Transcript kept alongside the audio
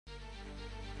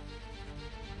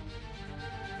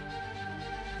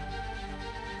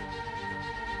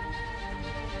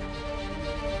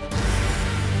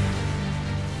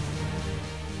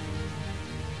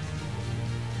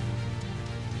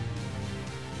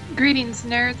Greetings,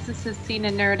 nerds. This is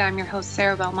Cena Nerd. I'm your host,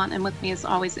 Sarah Belmont, and with me, as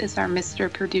always, is our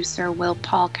Mr. Producer, Will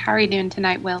Polk. How are you doing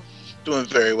tonight, Will? Doing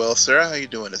very well, Sarah. How are you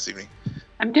doing this evening?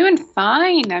 I'm doing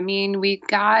fine. I mean,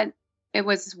 it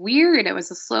was weird. It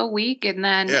was a slow week, and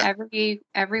then Yeah,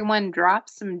 everyone dropped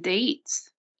some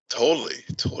dates. totally.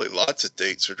 Lots of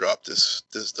dates are dropped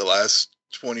the last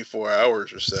 24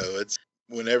 hours or so. It's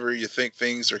whenever you think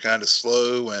things are kind of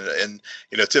slow, and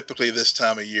typically this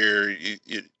time of year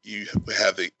you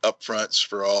have the upfronts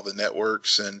for all the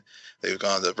networks, and they've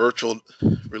gone to virtual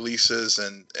releases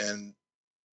and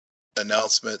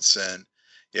announcements, and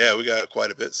yeah, we got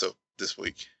quite a bit so this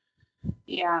week.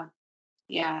 Yeah,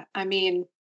 yeah. I mean,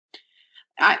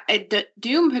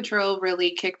 Doom Patrol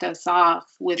really kicked us off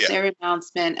with Yeah. their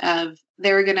announcement of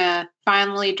they're gonna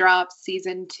finally drop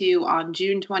season 2 on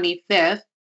June 25th.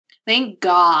 Thank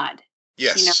God.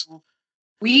 Yes.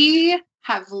 We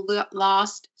have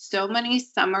lost so many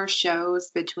summer shows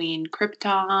between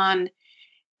Krypton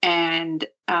and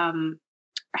I'm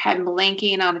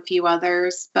blanking on a few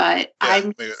others, but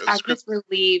Yeah. I'm just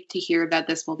relieved to hear that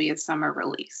this will be a summer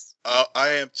release. I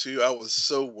am too. I was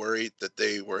so worried that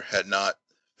they had not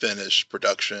finished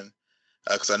production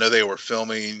because I know they were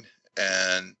filming,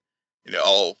 and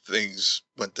all things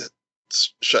went to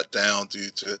shut down due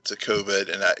to COVID,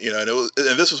 and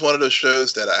and this was one of those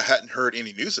shows that I hadn't heard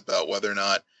any news about whether or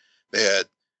not they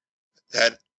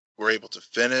had were able to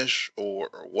finish or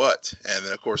what. And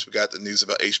then of course we got the news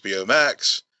about HBO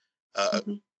Max,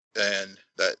 Mm-hmm. and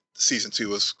that season 2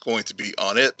 was going to be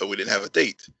on it, but we didn't have a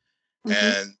date. Mm-hmm.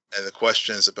 And the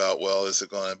questions about, well, is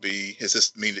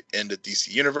this mean the end of DC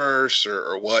Universe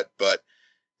or what? But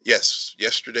yes,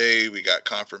 yesterday we got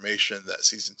confirmation that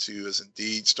season 2 is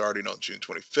indeed starting on June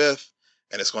 25th,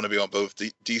 and it's going to be on both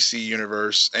the DC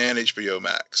Universe and HBO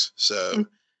Max. So,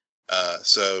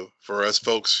 so for us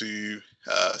folks who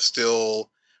still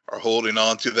are holding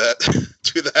on to that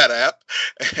to that app,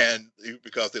 and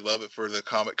because they love it for the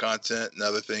comic content and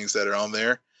other things that are on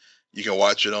there, you can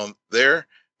watch it on there.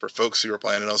 For folks who are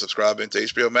planning on subscribing to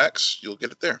HBO Max, you'll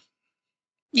get it there.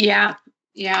 Yeah,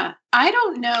 yeah. I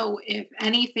don't know if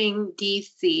anything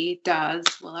DC does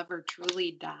will ever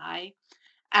truly die,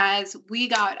 as we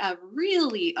got a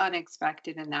really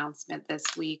unexpected announcement this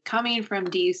week coming from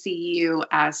DCU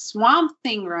as Swamp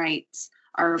Thing rights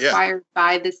are Yeah. acquired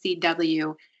by the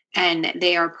CW, and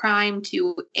they are primed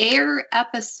to air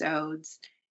episodes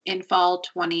in fall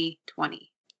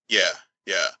 2020. Yeah.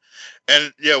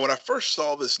 And yeah, when I first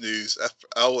saw this news,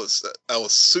 I was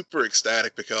super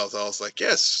ecstatic because I was like,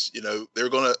 yes, they're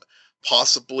going to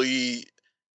possibly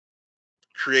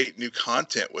create new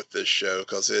content with this show,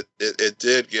 because it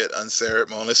did get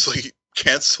unceremoniously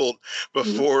canceled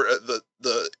before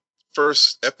the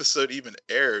first episode even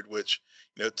aired, which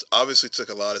obviously took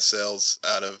a lot of sales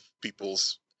out of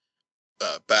people's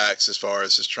backs as far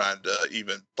as just trying to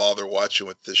even bother watching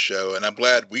with this show. And I'm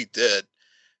glad we did,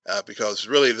 because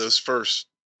really those first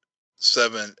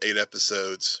 7-8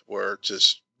 episodes were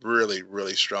just really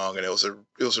really strong, and it was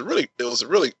a really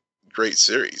great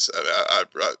series.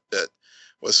 That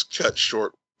was cut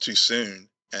short too soon,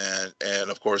 and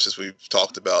of course, as we've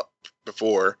talked about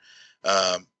before,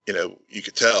 you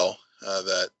could tell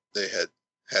that they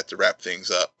had to wrap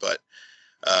things up. But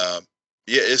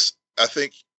yeah,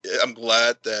 I'm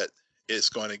glad that it's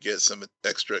going to get some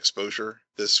extra exposure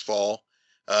this fall,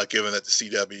 given that the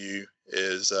CW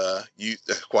is you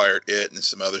acquired it and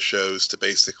some other shows to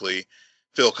basically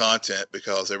fill content,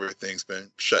 because everything's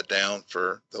been shut down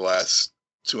for the last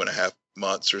 2.5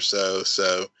 months or so.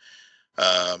 So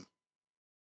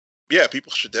yeah,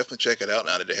 people should definitely check it out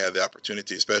now that they have the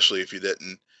opportunity, especially if you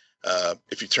didn't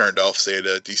if you turned off, say,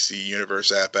 the DC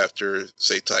Universe app after,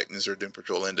 say, Titans or Doom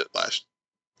Patrol ended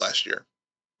last year.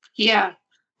 Yeah,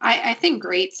 I think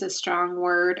great's a strong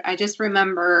word. I just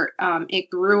remember it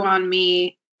grew on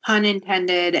me, pun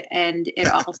intended, and it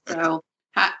also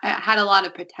had a lot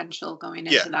of potential going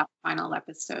into that final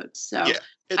episode. So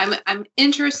I'm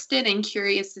interested and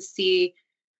curious to see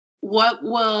what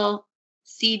will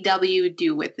CW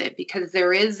do with it, because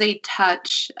there is a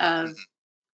touch of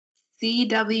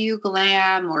CW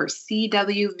glam or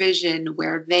CW vision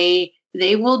where they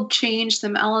will change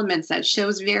some elements. That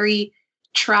show's very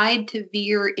tried to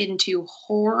veer into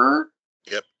horror.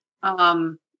 Yep.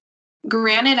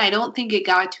 Granted, I don't think it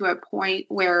got to a point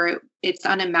where it's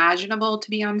unimaginable to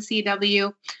be on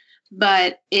CW,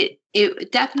 but it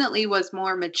definitely was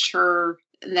more mature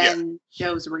than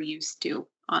shows we're used to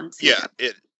on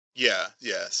CW. Yeah.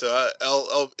 So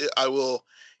I will.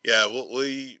 Yeah,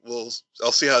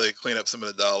 I'll see how they clean up some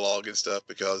of the dialogue and stuff,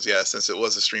 because since it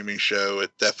was a streaming show, it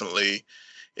definitely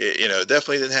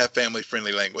definitely didn't have family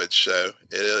friendly language. So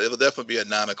it'll definitely be a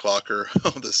 9 o'clocker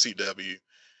on the CW,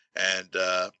 and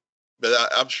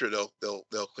but I'm sure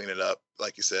they'll clean it up,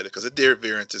 like you said, because it did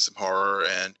veer into some horror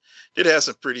and did have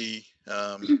some pretty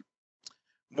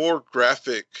more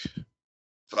graphic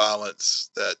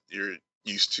violence that you're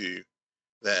used to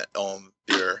that on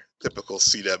your typical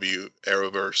CW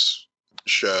Arrowverse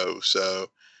show. So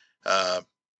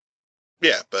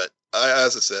yeah, but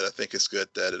as I said, I think it's good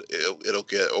that it'll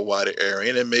get a wider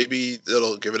airing, and maybe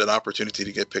it'll give it an opportunity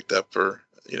to get picked up for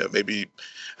maybe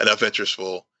enough interest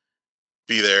will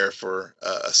be there for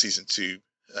a season 2,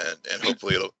 and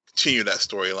hopefully it'll continue that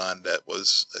storyline that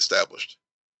was established.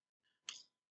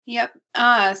 Yep.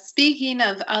 Speaking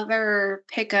of other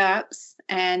pickups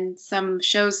and some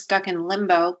shows stuck in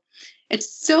limbo,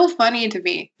 it's so funny to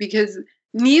me because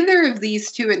neither of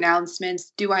these two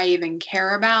announcements do I even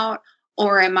care about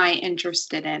or am I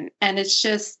interested in. And it's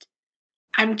just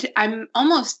I'm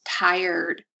almost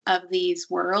tired of these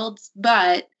worlds,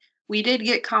 but we did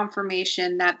get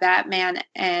confirmation that Batwoman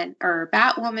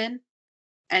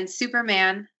and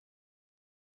Superman.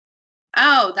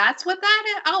 Oh, that's what that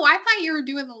is. Oh, I thought you were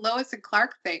doing the Lois and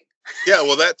Clark thing. Yeah,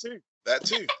 well, that too.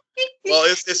 Well,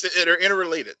 they're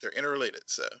interrelated. They're interrelated.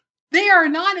 So they are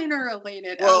not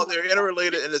interrelated. Well, they're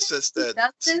interrelated in the sense that he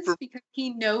does this because he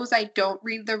knows I don't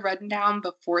read the rundown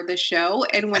before the show,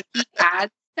 and when he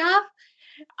adds stuff,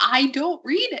 I don't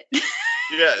read it.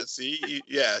 Yeah, see,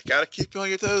 gotta keep you on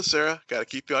your toes, Sarah. Gotta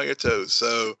keep you on your toes.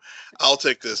 So I'll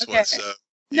take this one. So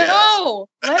yeah. No,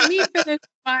 let me finish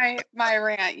my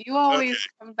rant. You always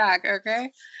come back,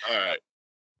 okay? All right.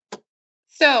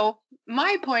 So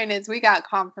my point is, we got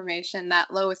confirmation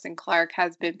that Lois and Clark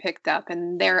has been picked up,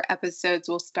 and their episodes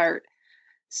will start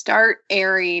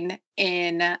airing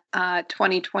in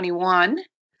 2021.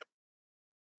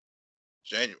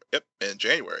 January. Yep, in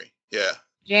January. Yeah.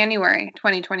 January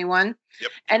 2021.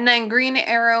 Yep. And then Green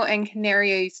Arrow and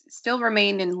Canaries still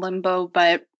remain in limbo,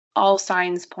 but all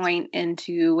signs point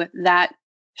into that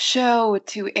show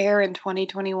to air in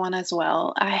 2021 as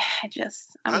well. I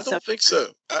don't think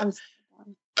so.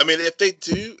 I mean, if they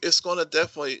do, it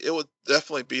would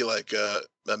definitely be like a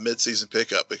mid-season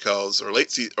pickup or late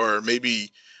season, or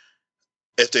maybe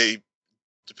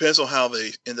depends on how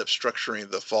they end up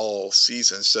structuring the fall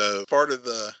season. So part of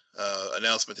the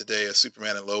announcement today is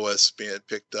Superman and Lois being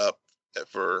picked up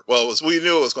we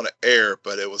knew it was going to air,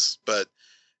 but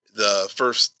the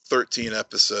first 13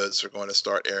 episodes are going to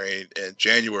start airing in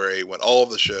January when all of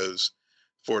the shows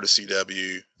for the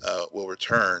CW will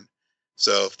return.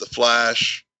 So if The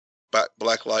Flash,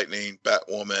 Black Lightning,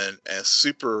 Batwoman, and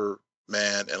Superman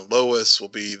and Lois will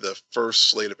be the first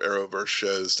slate of Arrowverse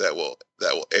shows that will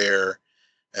air,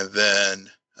 and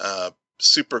then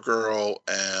Supergirl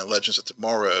and Legends of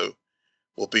Tomorrow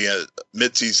will be a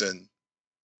mid-season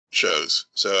shows.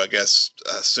 So I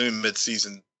assume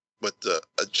mid-season with the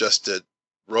adjusted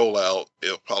rollout,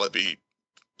 it'll probably be,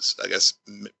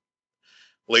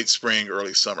 late spring,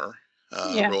 early summer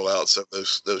rollouts of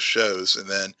those shows. And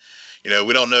then,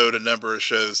 we don't know the number of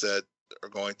shows that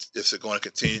are if it's going to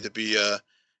continue to be a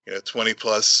 20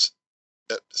 plus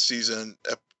season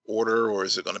order, or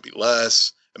is it going to be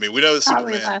less? I mean, we know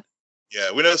Superman.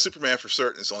 Yeah, we know Superman for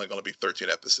certain is only going to be 13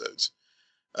 episodes.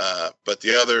 But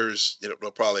the others,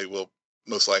 will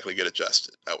most likely get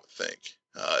adjusted, I would think,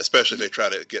 especially if they try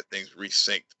to get things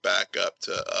resynced back up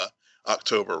to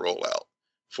October rollout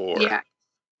for. Yeah,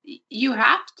 you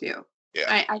have to.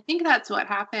 Yeah, I think that's what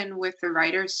happened with the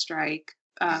writer's strike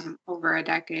over a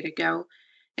decade ago,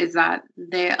 is that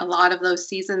a lot of those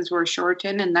seasons were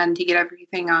shortened, and then to get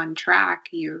everything on track,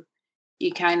 you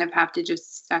kind of have to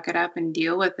just suck it up and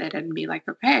deal with it and be like,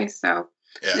 okay, so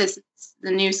this is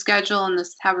the new schedule and this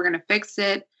is how we're going to fix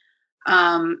it.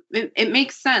 It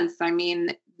makes sense. I mean,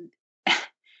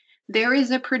 there is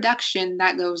a production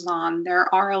that goes on.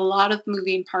 There are a lot of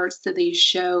moving parts to these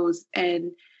shows,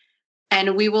 and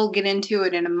we will get into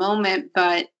it in a moment,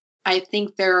 but I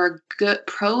think there are good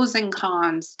pros and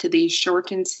cons to these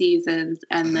shortened seasons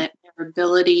and their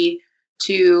ability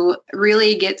to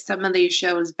really get some of these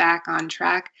shows back on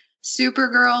track.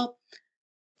 Supergirl,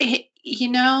 this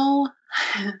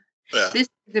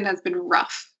season has been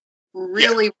rough,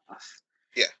 really rough.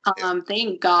 Yeah.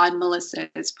 Thank God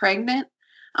Melissa is pregnant,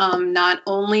 not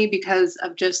only because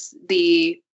of just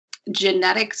the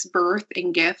genetics, birth,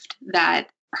 and gift that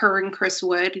her and Chris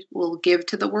Wood will give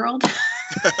to the world.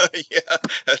 Yeah,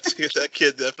 that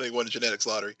kid definitely won the genetics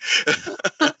lottery.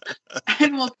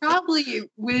 And will probably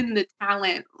win the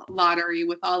talent lottery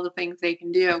with all the things they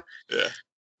can do. Yeah.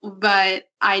 But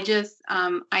I just,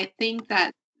 I think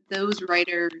that those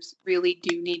writers really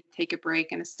do need to take a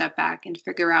break and a step back and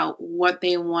figure out what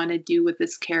they want to do with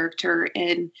this character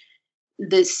and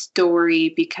this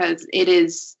story, because it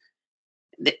is,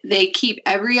 they keep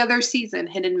every other season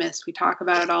hit and miss. We talk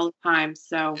about it all the time.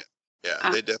 So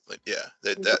they definitely,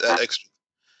 that extra,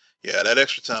 that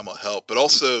extra time will help. But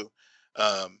also,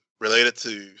 related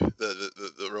to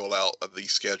the rollout of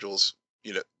these schedules,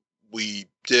 we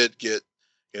did get,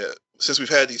 since we've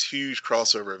had these huge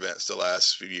crossover events the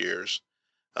last few years,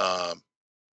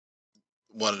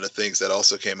 one of the things that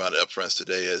also came out of Upfronts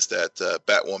today is that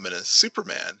Batwoman and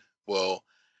Superman will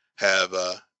have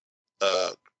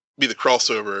be the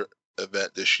crossover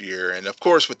event this year. And of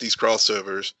course, with these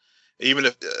crossovers, even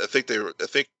if I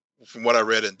think from what I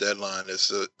read in Deadline,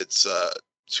 it's a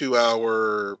 2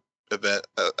 hour event.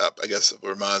 I guess it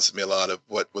reminds me a lot of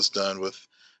what was done with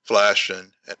Flash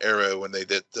and Arrow when they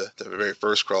did the very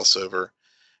first crossover.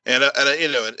 And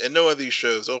no of these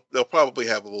shows, they'll probably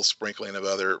have a little sprinkling of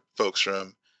other folks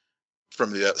from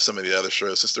some of the other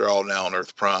shows, since they're all now on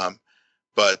Earth Prime.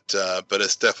 But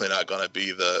it's definitely not going to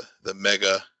be the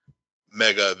mega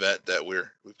event that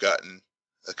we've gotten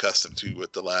accustomed to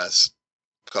with the last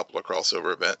couple of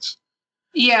crossover events.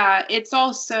 Yeah, it's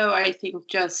also, I think,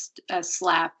 just a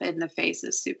slap in the face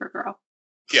of Supergirl.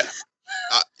 Yeah.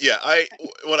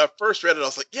 When I first read it, I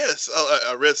was like, yes.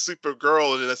 I read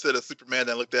Supergirl, and then I said a Superman.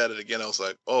 And I looked at it again. I was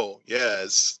like, oh yeah,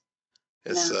 it's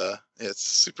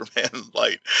Superman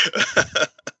light.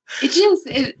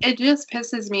 It just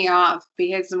pisses me off,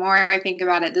 because the more I think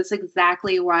about it, this is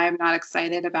exactly why I'm not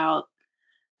excited about,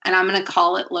 and I'm going to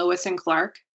call it Lois and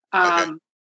Clark. Okay.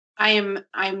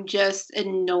 I'm just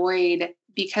annoyed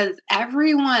because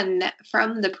everyone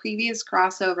from the previous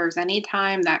crossovers,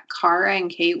 anytime that Kara and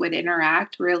Kate would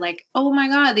interact, we're like, oh my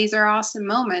God, these are awesome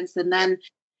moments.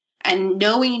 And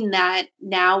knowing that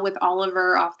now with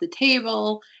Oliver off the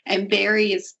table and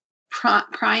Barry is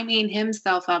priming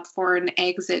himself up for an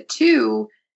exit too,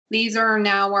 these are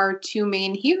now our two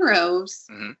main heroes.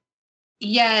 Mm-hmm.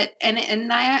 Yet, and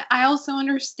I also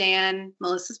understand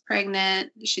Melissa's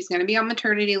pregnant. She's going to be on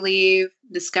maternity leave,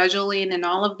 the scheduling and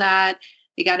all of that.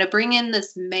 They got to bring in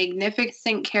this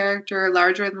magnificent character,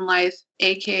 larger than life,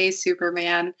 aka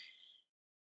Superman.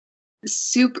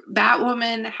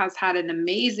 Batwoman has had an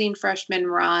amazing freshman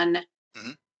run,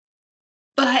 mm-hmm.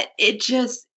 but it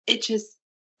just,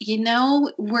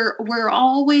 we're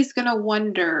always going to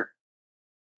wonder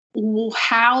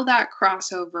how that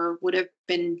crossover would have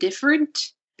been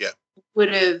different. Yeah,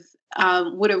 would have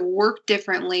worked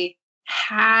differently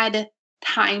had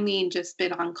timing just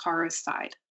been on Kara's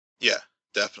side. Yeah,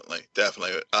 definitely.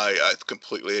 I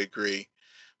completely agree.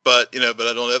 But on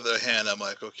the other hand, I'm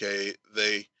like, okay,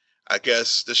 I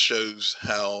guess this shows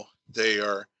how they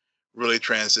are really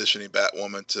transitioning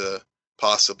Batwoman to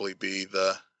possibly be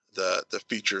the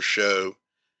feature show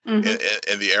in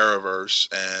the Arrowverse,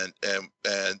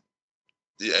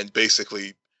 and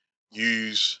basically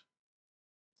use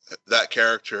that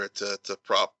character to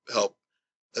help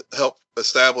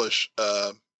establish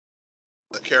a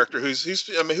character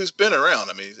who's been around.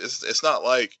 I mean, it's not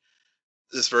like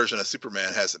this version of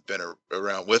Superman hasn't been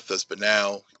around with us, but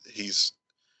now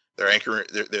they're anchoring,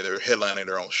 they're headlining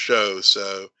their own show.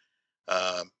 So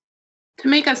to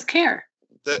make us care.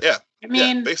 I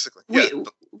mean, basically,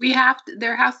 we have to.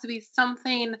 There has to be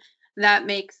something that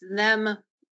makes them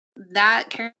that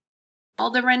character. All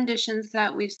the renditions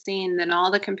that we've seen and all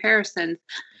the comparisons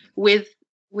with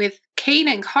Kate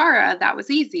and Kara, that was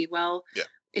easy. Well,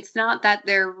 it's not that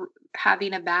they're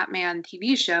having a Batman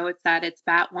TV show, it's that it's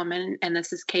Batwoman and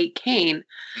this is Kate Kane.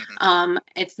 Mm-hmm.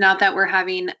 It's not that we're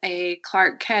having a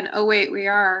Clark Kent. Oh wait, we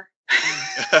are.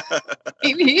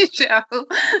 TV show.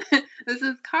 This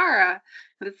is Kara.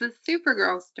 This is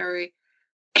Supergirl story.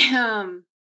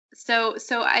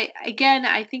 So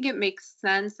I think it makes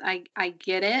sense. I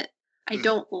get it. I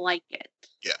don't like it.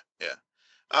 Yeah.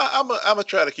 I'm gonna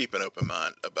try to keep an open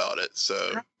mind about it.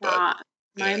 So, my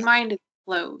mind is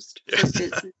closed. This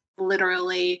is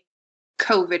literally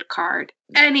COVID card.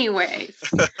 Anyways,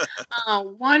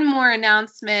 one more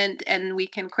announcement, and we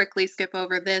can quickly skip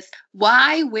over this.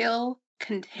 Why will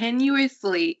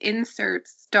continuously insert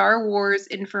Star Wars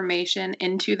information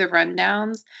into the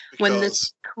rundowns when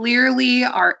this clearly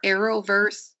our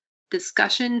Arrowverse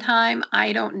discussion time?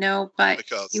 I don't know, but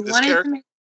because you wanted to make...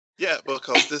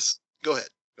 because this. Go ahead.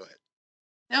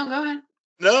 No, go ahead.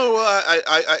 No,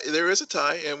 I there is a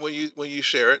tie, and when you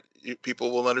share it,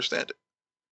 people will understand it.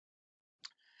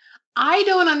 I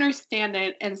don't understand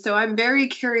it, and so I'm very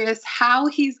curious how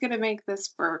he's going to make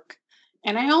this work.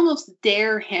 and I almost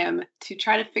dare him to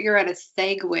try to figure out a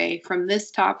segue from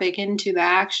this topic into the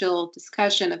actual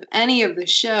discussion of any of the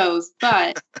shows,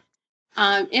 but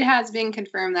it has been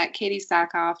confirmed that Katie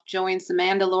Sackhoff joins The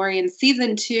Mandalorian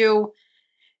season 2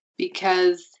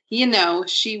 because,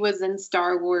 she was in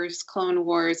Star Wars Clone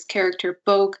Wars character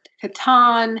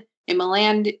Bo-Katan in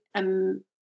Milan.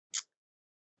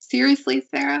 Seriously,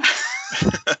 Sarah?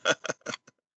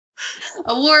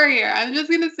 A warrior. I'm just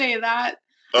going to say that.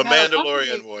 A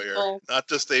Mandalorian warrior, not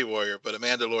just a warrior, but a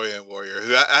Mandalorian warrior.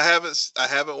 Who I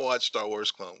haven't watched Star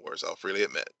Wars Clone Wars. I'll freely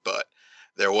admit, but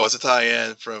there was a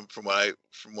tie-in from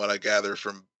what I gather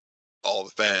from all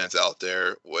the fans out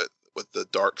there with the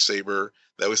dark saber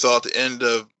that we saw at the end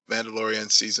of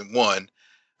Mandalorian season 1.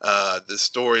 The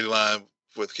storyline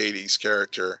with Katie's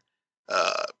character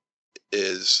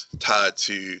is tied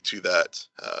to that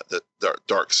the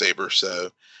dark saber. So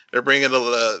they're bringing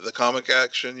the comic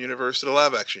action universe to the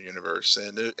live action universe,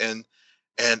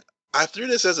 and I threw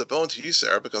this as a bone to you,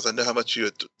 Sarah, because I know how much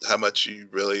you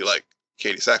really like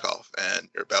Katie Sackhoff and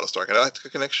your Battlestar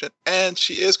Galactica connection, and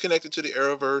she is connected to the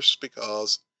Arrowverse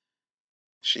because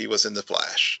she was in the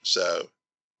Flash. So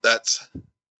that's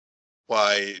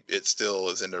why it still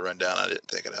is in the rundown. I didn't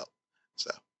take it out.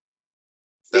 So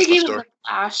speaking of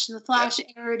the Flash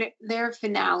aired their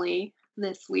finale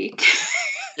this week.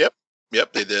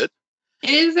 Yep, they did. It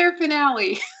is their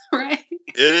finale, right?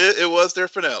 It was their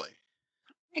finale.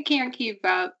 I can't keep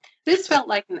up. This felt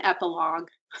like an epilogue.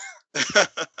 This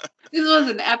was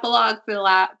an epilogue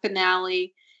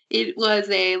finale. It was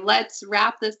a let's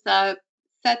wrap this up,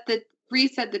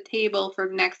 reset the table for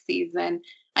next season.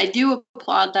 I do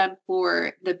applaud them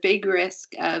for the big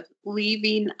risk of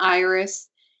leaving Iris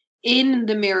in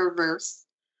the Mirrorverse.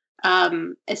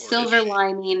 A silver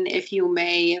lining, if you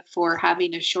may, for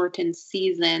having a shortened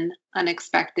season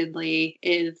unexpectedly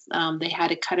is they had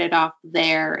to cut it off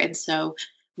there. And so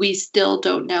we still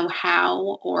don't know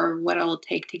how or what it'll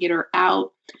take to get her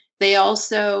out. They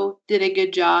also did a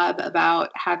good job about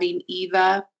having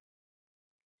Eva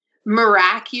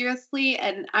miraculously,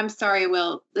 and I'm sorry,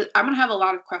 Will, I'm going to have a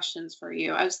lot of questions for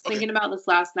you. I was thinking about this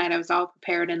last night. I was all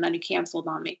prepared, and then you canceled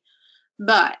on me.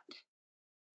 But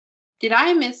did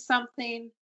I miss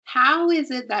something? How is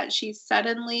it that she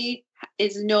suddenly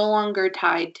is no longer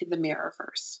tied to the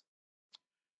Mirrorverse?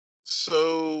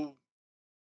 So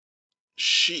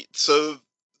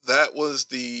that was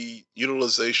the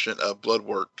utilization of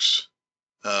Bloodworks.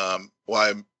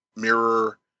 Why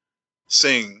Mirror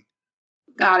Sing.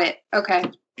 Got it. Okay.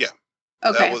 Yeah.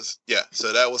 Okay.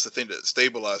 So that was the thing that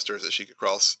stabilized her, that she could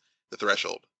cross the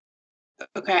threshold.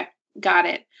 Okay. Got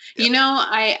it. Yeah.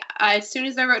 I as soon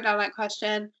as I wrote down that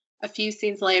question, a few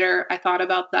scenes later, I thought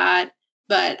about that,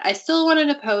 but I still wanted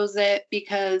to pose it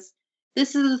because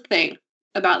this is the thing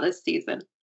about this season.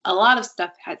 A lot of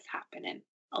stuff has happened.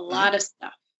 A lot of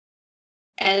stuff.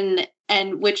 And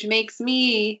which makes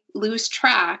me lose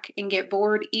track and get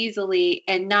bored easily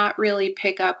and not really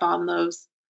pick up on those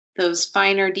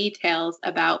finer details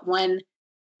about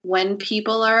when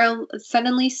people are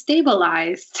suddenly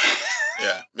stabilized.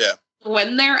 Yeah.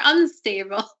 When they're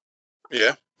unstable.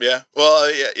 Yeah.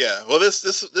 Well, yeah. Well, this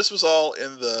was all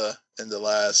in the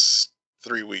last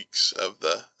 3 weeks of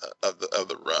the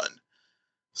run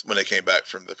when they came back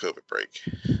from the COVID break.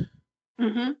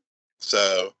 Mm-hmm.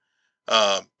 So, so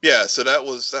I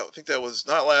think that was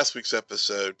not last week's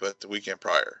episode, but the week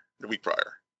prior.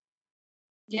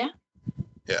 Yeah.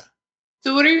 Yeah.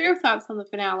 So what are your thoughts on the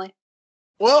finale?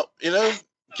 Well,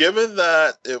 given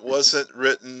that it wasn't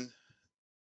written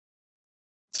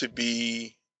to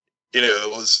be,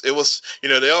 it was,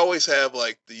 they always have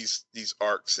like these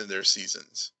arcs in their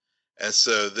seasons. And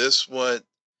so this one,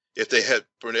 if they had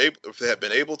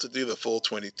been able to do the full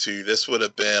 22, this would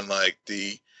have been like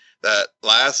that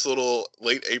last little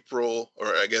late April, or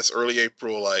I guess early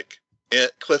April, like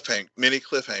mini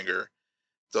cliffhanger,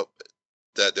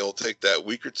 that they'll take that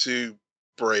week or two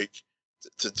break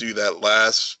to do that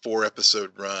last 4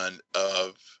 episode run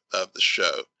of the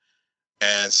show.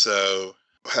 And so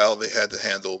how they had to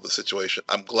handle the situation.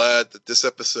 I'm glad that this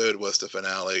episode was the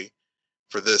finale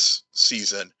for this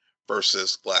season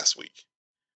versus last week,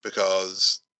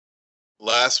 because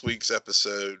last week's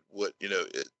episode,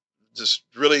 it just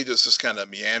really just kind of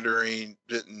meandering,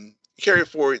 didn't carry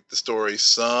forward the story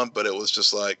some, but it was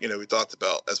just like, we talked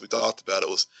about, it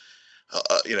was,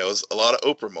 it was a lot of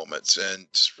Oprah moments, and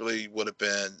just really would have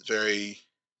been very,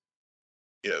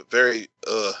 very,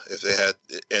 if they had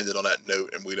ended on that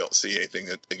note and we don't see anything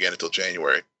again until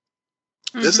January.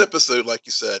 Mm-hmm. This episode, like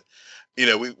you said,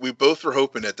 we both were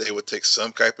hoping that they would take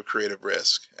some type of creative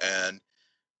risk and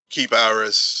keep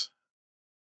Iris,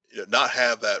 not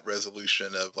have that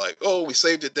resolution of like, oh, we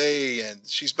saved the day and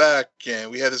she's back and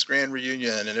we had this grand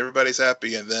reunion and everybody's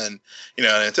happy. And then,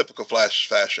 in typical Flash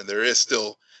fashion, there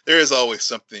is always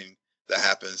something that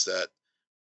happens that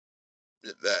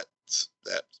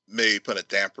may put a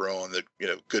damper on the,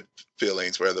 good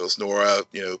feelings, whether it was Nora,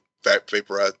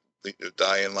 vaporized,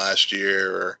 dying last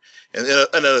year and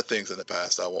other things in the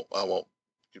past. I won't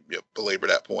belabor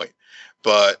that point,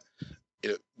 but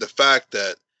the fact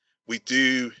that we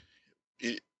do,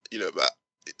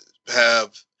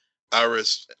 have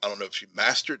Iris. I don't know if she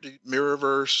mastered the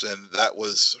Mirrorverse, and that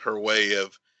was her way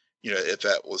of, if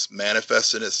that was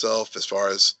manifesting itself as far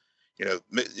as,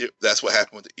 that's what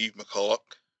happened with Eve McCulloch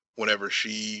whenever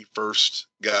she first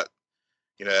got,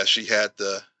 as she had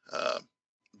the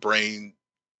brain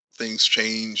things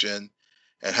change and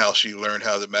how she learned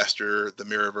how to master the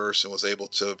Mirrorverse and was able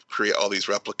to create all these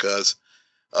replicas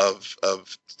of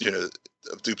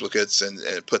duplicates and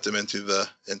put them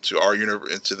into our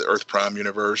universe, into the Earth Prime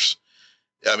universe.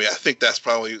 I mean, I think that's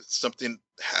probably something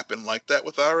happened like that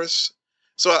with Iris.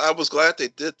 So I was glad they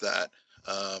did that,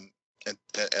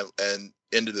 and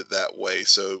ended it that way.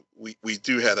 So we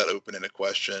do have that open-ended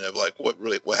question of like, what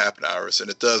happened to Iris, and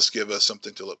it does give us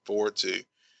something to look forward to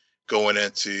going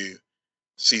into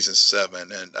season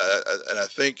 7. And I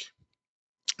think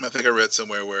I read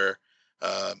somewhere where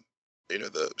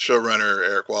the showrunner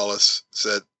Eric Wallace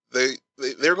said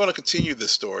they're going to continue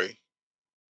this story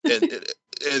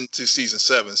into season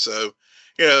 7. So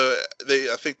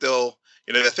I think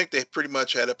they pretty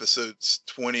much had episodes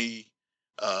 20.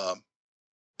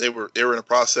 They were in a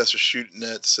process of shooting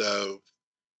it, so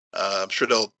I'm sure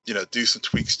they'll do some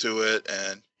tweaks to it,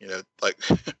 and like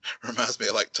reminds me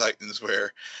of like Titans,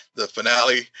 where the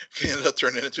finale ended up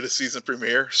turning into the season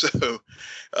premiere. So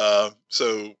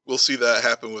we'll see that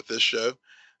happen with this show,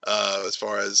 as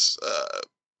far as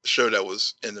a show that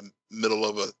was in the middle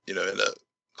of in a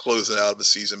closing out of the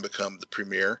season become the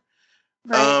premiere.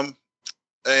 Right.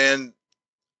 And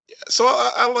so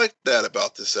I like that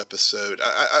about this episode.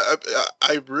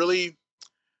 I really,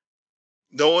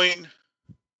 going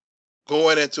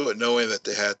into it knowing that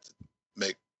they had to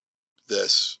make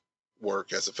this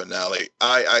work as a finale,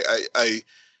 I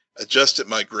adjusted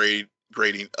my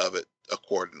grading of it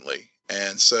accordingly,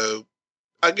 and so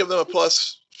I give them a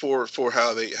plus for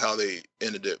how they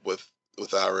ended it with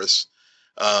Iris.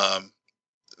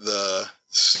 The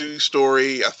Sue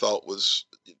story I thought was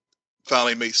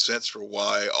finally made sense for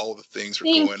why all the things were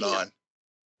going on.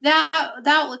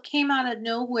 That came out of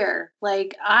nowhere.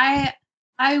 Like I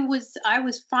was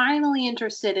finally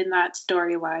interested in that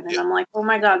storyline, and I'm like, oh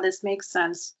my god, this makes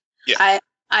sense. Yeah.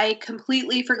 I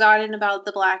completely forgotten about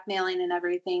the blackmailing and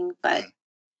everything, but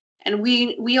and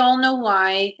we all know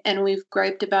why, and we've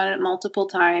griped about it multiple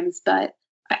times, but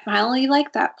I finally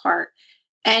liked that part.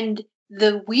 And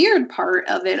the weird part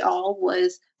of it all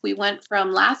was we went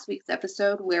from last week's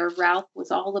episode where Ralph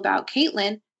was all about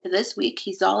Caitlin to this week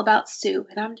he's all about Sue,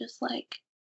 and I'm just like,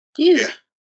 dude,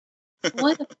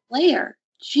 what a player.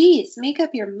 Jeez, make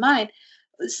up your mind.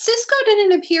 Cisco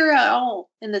didn't appear at all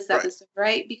in this episode,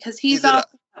 right? Because he's off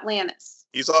in Atlantis.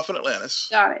 He's off in Atlantis.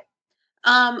 Got it.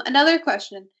 Another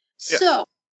question. Yeah. So,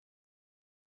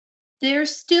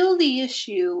 there's still the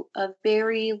issue of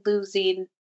Barry losing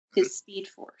his speed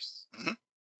force. Mm-hmm.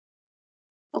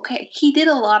 Okay, he did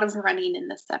a lot of running in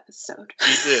this episode.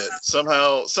 He did.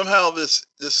 Somehow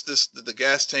the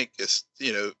gas tank is,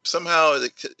 somehow,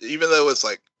 even though it's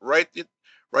like right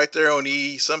there on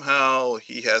E, somehow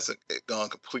he hasn't gone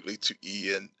completely to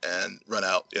E and run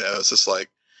out. It's just like,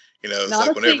 it's not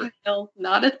like whenever. Thing, Phil.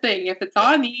 Not a thing. If it's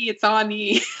on E, it's on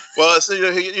E. Well, so,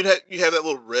 you have that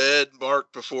little red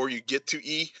mark before you get to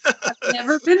E. I've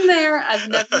never been there. I've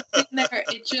never been there.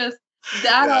 It just.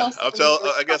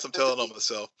 I guess I'm telling on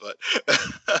myself, but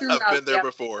I've been there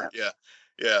before. Yeah.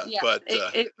 But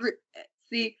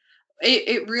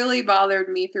it really bothered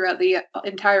me throughout the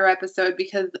entire episode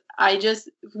because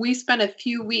we spent a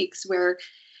few weeks where,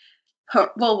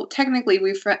 well, technically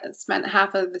we spent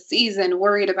half of the season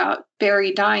worried about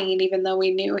Barry dying, even though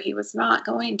we knew he was not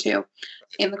going to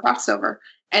in the crossover.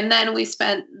 And then we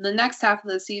spent the next half of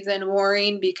the season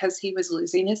worrying because he was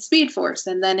losing his speed force.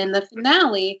 And then in the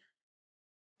finale,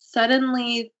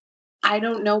 suddenly, I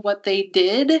don't know what they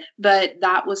did, but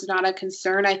that was not a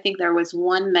concern. I think there was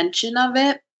one mention of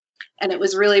it, and it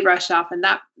was really brushed off, and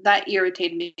that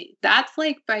irritated me. That's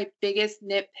like my biggest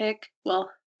nitpick. Well,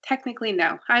 technically,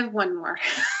 no. I have one more.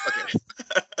 Okay.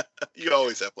 You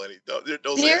always have plenty. Don't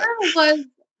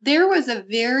there was a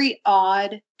very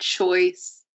odd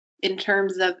choice in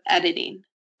terms of editing.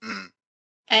 Mm.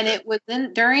 And it was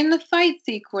during the fight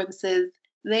sequences,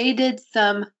 they did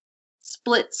some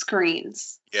split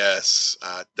screens. Yes,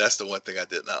 that's the one thing I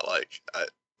did not like.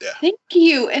 Yeah. Thank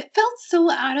you. It felt so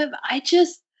out of.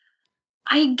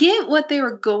 I get what they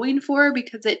were going for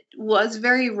because it was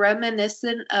very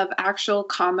reminiscent of actual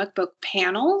comic book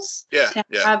panels. Yeah, To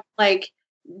yeah. have like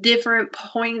different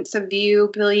points of view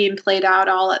being played out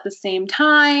all at the same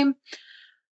time.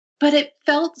 But it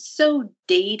felt so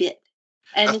dated.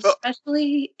 And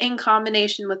especially in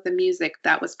combination with the music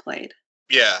that was played.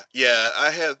 Yeah, I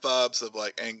had vibes of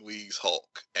like Ang Lee's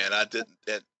Hulk, and I didn't,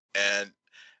 and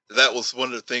that was one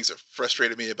of the things that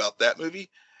frustrated me about that movie,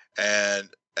 and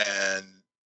and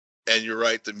and you're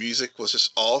right, the music was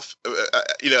just off, and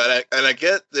I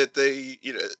get that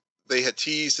they had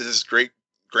teased this great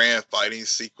grand fighting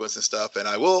sequence and stuff, and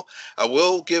I will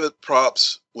give it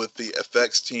props with the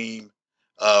effects team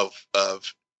of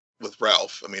with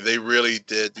Ralph. I mean, they really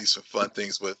did do some fun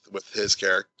things with his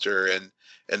character and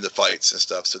the fights and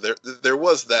stuff. So there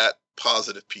was that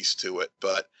positive piece to it,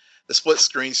 but the split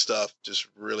screen stuff just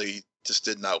really just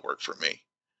did not work for me.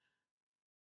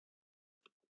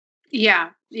 Yeah.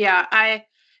 It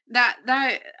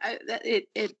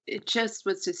just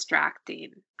was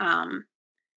distracting.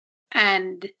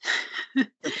 And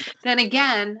then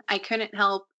again, I couldn't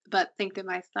help but think to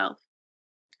myself,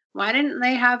 why didn't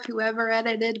they have whoever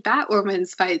edited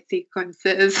Batwoman's fight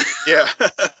sequences? Yeah.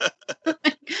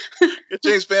 Get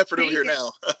James Bamford over here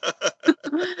now.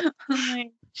 I'm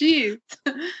like, geez.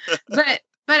 But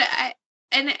I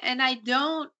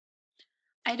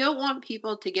don't want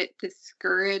people to get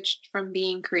discouraged from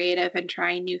being creative and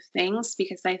trying new things,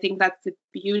 because I think that's the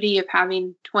beauty of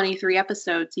having 23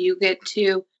 episodes. You get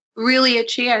to really a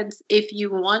chance, if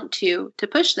you want to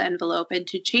push the envelope and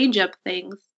to change up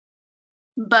things.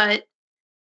 But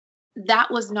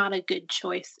that was not a good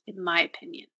choice, in my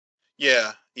opinion.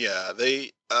 Yeah.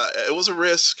 They it was a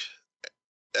risk.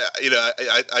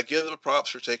 I give them props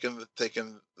for taking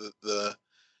the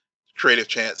creative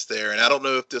chance there, and I don't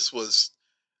know if this was.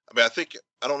 I mean,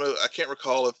 I don't know. I can't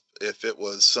recall if it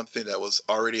was something that was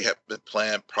already have been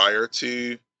planned prior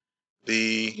to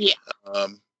the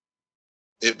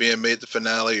it being made the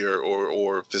finale,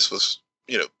 or if this was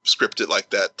scripted like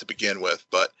that to begin with.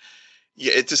 But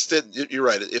yeah, it just didn't. You're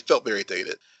right. It felt very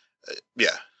dated.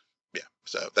 Yeah.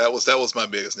 So that was my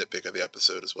biggest nitpick of the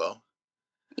episode as well.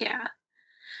 Yeah.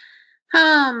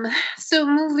 So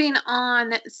moving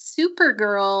on,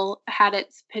 Supergirl had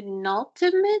its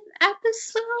penultimate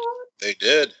episode. They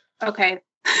did. Okay.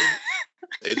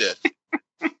 They did.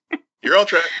 You're on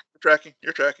track.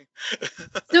 You're tracking.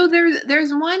 So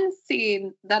there's one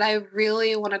scene that I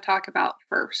really want to talk about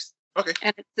first. Okay.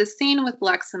 And it's the scene with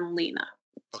Lex and Lena.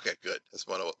 Okay, good. That's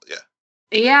one of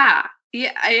Yeah.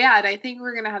 And I think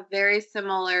we're gonna have very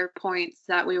similar points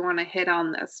that we want to hit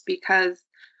on this, because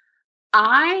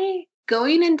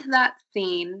going into that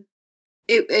scene,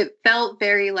 it felt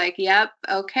very like, yep,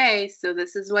 okay, so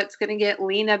this is what's going to get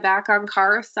Lena back on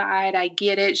Kara's side. I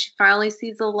get it. She finally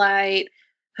sees the light.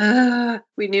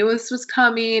 We knew this was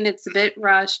coming. It's a bit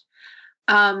rushed.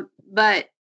 But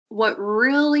what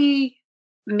really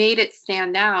made it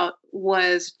stand out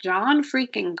was John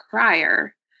freaking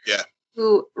Cryer. Yeah.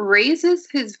 Who raises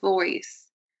his voice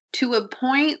to a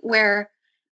point where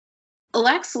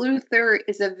Lex Luthor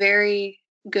is a very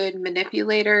good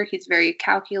manipulator. He's very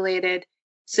calculated.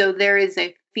 So there is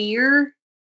a fear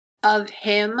of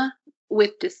him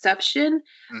with deception.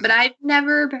 Mm-hmm. But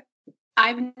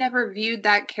I've never viewed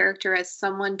that character as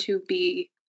someone to be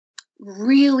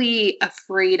really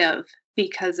afraid of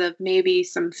because of maybe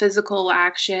some physical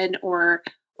action or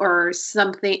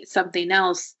something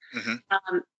else.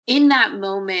 Mm-hmm. In that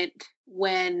moment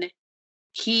when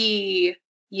he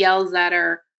yells at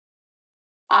her,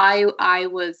 I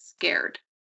was scared.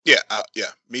 Yeah,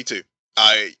 me too.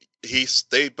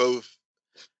 They both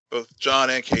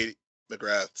John and Katie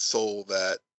McGrath sold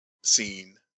that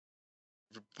scene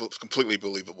completely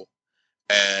believable,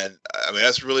 and I mean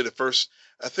that's really the first.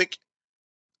 I think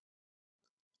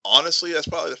honestly, that's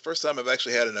probably the first time I've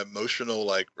actually had an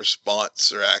emotional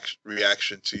response or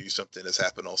reaction to something that's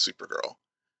happened on Supergirl.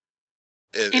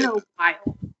 In a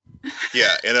while.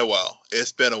 Yeah, in a while.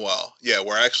 It's been a while. Yeah,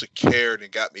 where I actually cared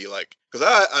and got me because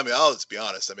I'll just be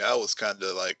honest. I mean, I was kind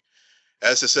of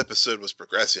as this episode was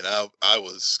progressing, I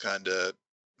was kind of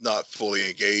not fully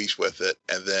engaged with it,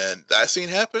 and then that scene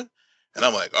happened, and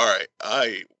I'm like, all right,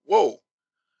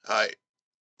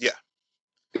 yeah.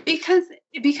 Because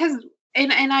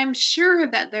and I'm sure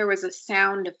that there was a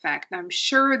sound effect. I'm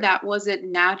sure that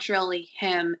wasn't naturally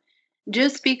him,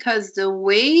 just because the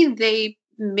way they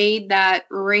made that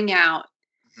ring out.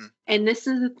 Mm-hmm. And this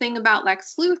is the thing about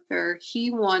Lex Luthor. He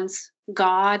wants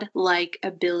God-like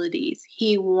abilities.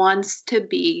 He wants to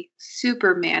be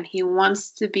Superman. He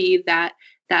wants to be that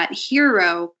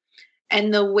hero.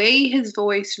 And the way his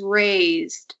voice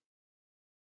raised,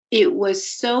 it was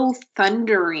so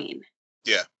thundering.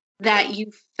 Yeah. That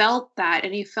you felt that,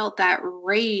 and you felt that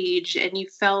rage, and you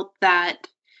felt that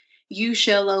you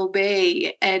shall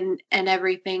obey, and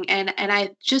everything. And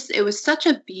I just, it was such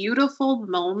a beautiful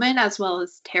moment as well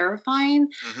as terrifying,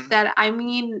 that, I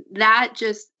mean, that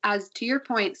just, as to your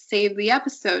point, saved the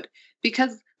episode.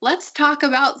 Because let's talk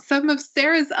about some of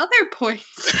Sarah's other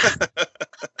points.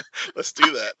 Let's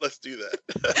do that.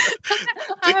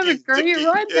 I have a great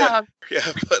rundown.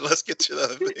 Yeah, but let's get to the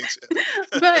other things.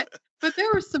 But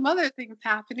there were some other things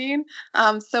happening.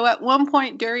 So at one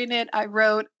point during it, I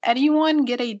wrote, anyone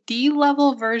get a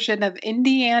D-level version of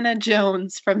Indiana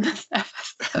Jones from this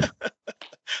episode?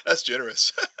 That's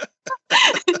generous.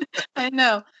 I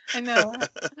know.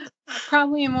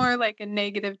 Probably more like a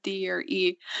negative D or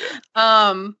E.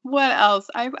 Yeah. What else?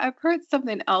 I've heard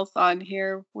something else on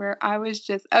here where I was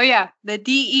just, oh yeah, the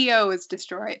DEO is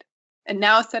destroyed. And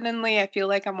now suddenly I feel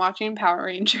like I'm watching Power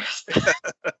Rangers.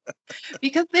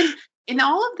 Because then in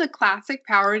all of the classic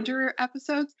Power Ranger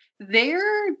episodes, their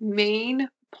main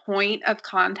point of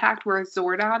contact where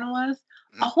Zordon was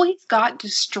always got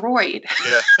destroyed.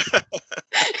 Yeah.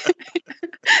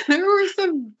 There were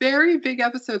some very big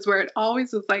episodes where it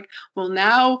always was like, well,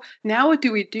 now what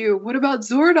do we do? What about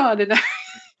Zordon?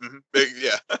 And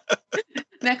Yeah.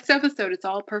 Next episode, it's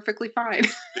all perfectly fine.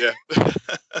 Yeah.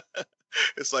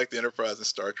 It's like the Enterprise in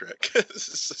Star Trek. It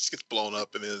just gets blown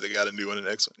up, and then they got a new one in the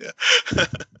next one. Yeah.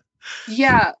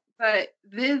 Yeah, but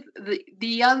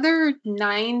the other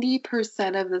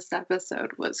 90% of this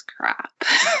episode was crap.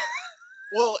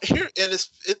 Well, here, and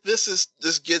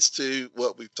this gets to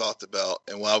what we've talked about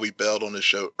and why we bailed on the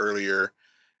show earlier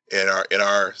in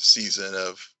our season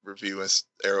of reviewing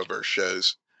Arrowverse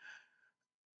shows.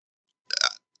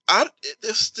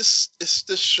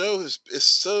 This show is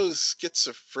so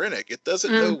schizophrenic. It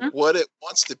doesn't know what it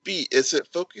wants to be. Is it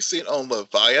focusing on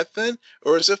Leviathan,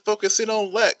 or is it focusing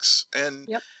on Lex? And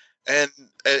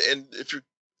if you're,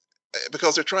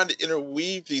 because they're trying to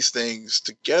interweave these things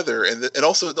together, and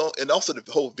also the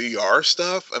whole VR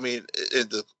stuff. I mean,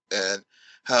 and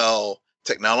how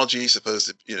technology is supposed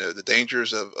to, the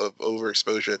dangers of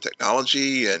overexposure to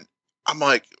technology, and I'm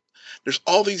like, there's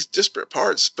all these disparate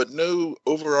parts, but no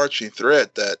overarching thread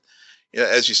that,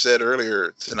 as you said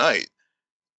earlier tonight,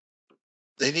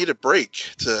 they need a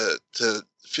break to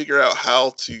figure out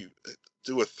how to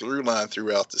do a through line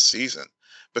throughout the season.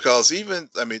 Because even,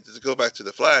 I mean, to go back to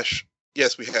the Flash,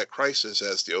 yes, we had Crisis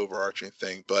as the overarching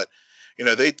thing, but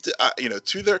they,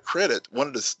 to their credit, one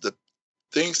of the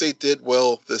things they did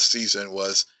well this season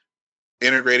was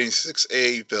integrating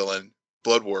 6A villain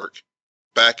Bloodwork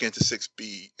back into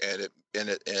 6B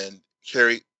and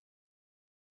carry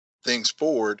things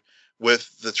forward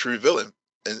with the true villain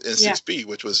in 6B,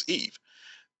 which was Eve.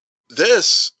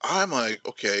 This, I'm like,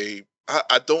 okay,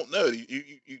 I don't know.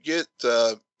 You get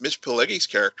Mitch Pileggi's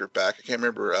character back. I can't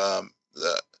remember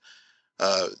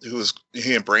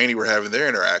he and Brainy were having their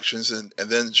interactions, and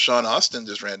then Sean Astin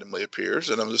just randomly appears,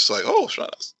 and I'm just like, oh, Sean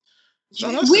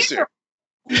Astin's here.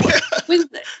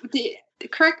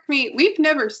 Correct me, we've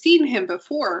never seen him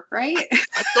before, right?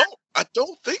 I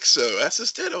don't think so. That's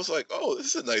just it. I was like, oh,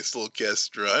 this is a nice little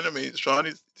guest run. I mean, Sean,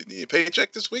 did he need a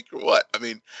paycheck this week or what? I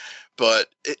mean, but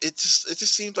it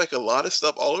just seems like a lot of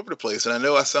stuff all over the place. And I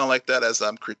know I sound like that as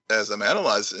I'm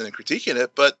analyzing and critiquing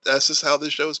it, but that's just how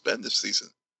this show has been this season.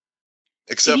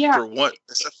 Except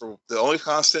for the only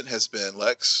constant has been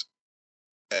Lex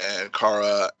and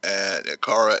Kara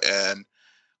and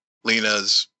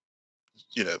Lena's,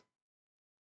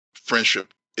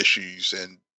 friendship issues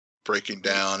and breaking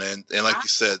down, and like you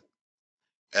said,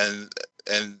 and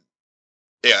then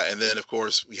of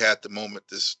course we had the moment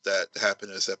that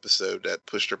happened in this episode that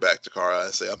pushed her back to Kara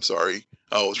and say, I'm sorry,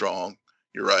 I was wrong,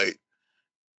 you're right.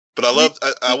 But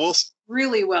I will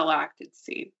really well acted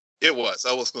scene. It was.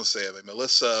 I was going to say, I mean,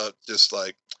 Melissa just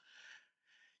like,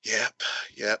 yep,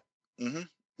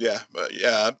 but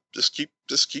just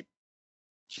keep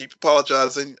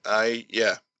apologizing.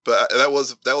 But that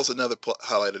was another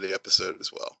highlight of the episode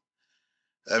as well.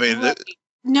 I mean,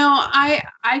 no,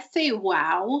 I say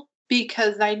wow,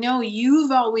 because I know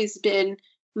you've always been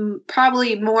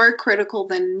probably more critical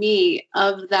than me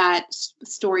of that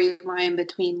storyline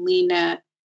between Lena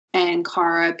and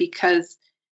Kara, because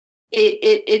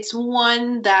it's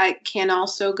one that can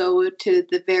also go to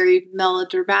the very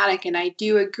melodramatic. And I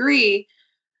do agree,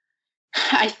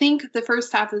 I think the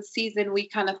first half of the season we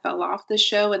kind of fell off the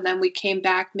show, and then we came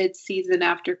back mid-season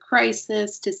after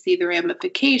Crisis to see the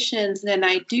ramifications. And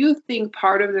I do think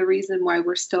part of the reason why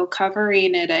we're still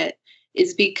covering it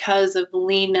is because of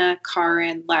Lena,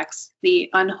 Karen, Lex, the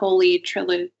unholy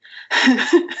trilogy.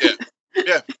 Yeah,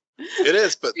 yeah, it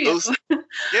is. But those,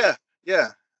 yeah, yeah,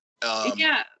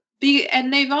 yeah.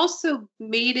 And they've also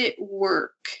made it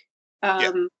work.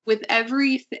 yeah, With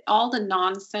all the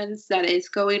nonsense that is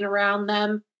going around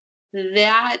them,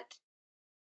 that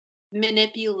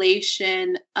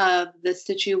manipulation of the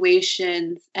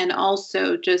situations, and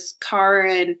also just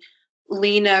Karen,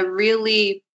 Lena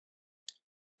really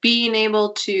being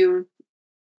able to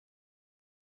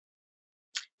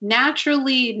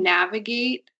naturally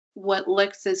navigate what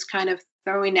Lex is kind of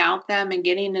throwing out them and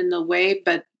getting in the way,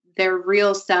 but their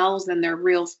real selves and their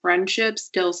real friendship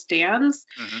still stands.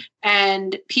 hmm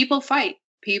And people fight.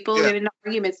 People yeah, get in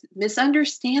arguments,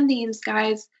 misunderstandings,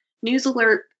 guys. News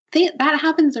alert. That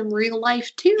happens in real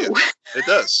life yeah. too. It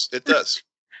does. It does.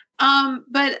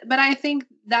 But I think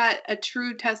that a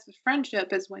true test of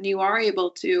friendship is when you are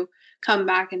able to come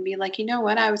back and be like, you know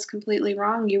what, I was completely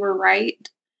wrong. You were right.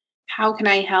 How can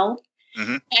I help?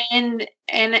 hmm And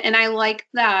I like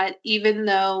that, even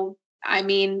though, I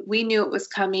mean, we knew it was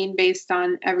coming based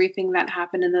on everything that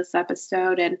happened in this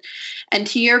episode. And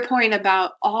to your point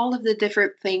about all of the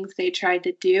different things they tried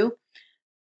to do,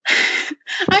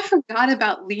 I forgot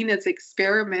about Lena's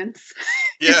experiments.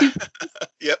 Yeah.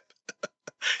 Yep.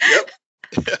 Yep.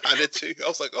 I did too. I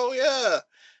was like, oh yeah,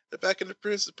 they're back in the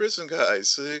prison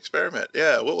guys. The experiment.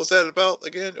 Yeah. What was that about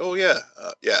again? Oh yeah.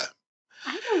 Yeah.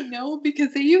 I don't know,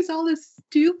 because they use all this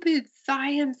stupid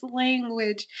science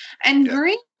language. And Yeah.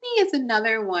 Brainy is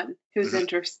another one who's hmm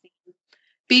interesting,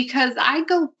 because I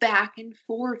go back and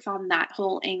forth on that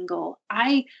whole angle.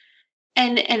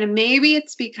 And maybe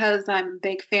it's because I'm a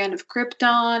big fan of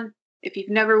Krypton. If you've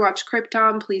never watched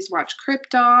Krypton, please watch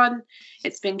Krypton.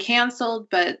 It's been canceled,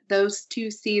 but those 2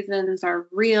 seasons are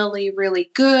really, really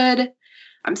good.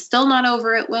 I'm still not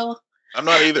over it, Will. I'm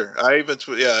not either. I even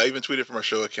tweeted from our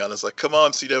show account. It's like, come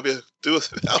on, CW, do it.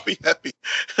 I'll be happy.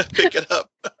 Pick it up.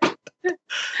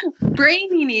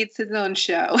 Brainy needs his own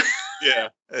show. Yeah.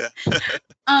 Yeah.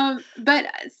 But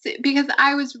because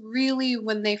I was really,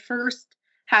 when they first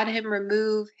had him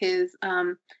remove his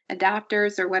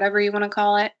adapters, or whatever you want to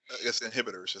call it, I guess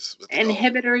inhibitors is what they call them.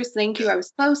 inhibitors. Thank you. Yeah. I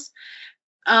was close.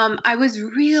 I was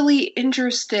really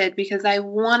interested because I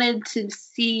wanted to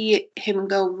see him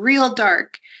go real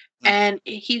dark. Mm. And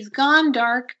he's gone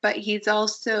dark, but he's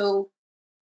also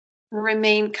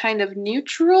remained kind of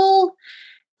neutral.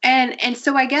 And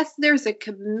so I guess there's a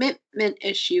commitment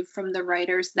issue from the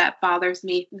writers that bothers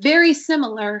me, very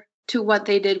similar to what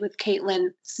they did with Caitlin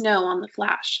Snow on The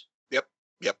Flash. Yep.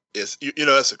 Yep. Is you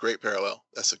know that's a great parallel.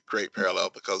 That's a great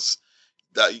parallel because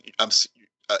that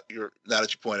you're now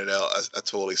that you pointed out, I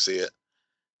totally see it.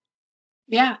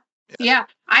 Yeah. Yeah. Yeah.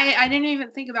 I didn't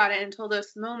even think about it until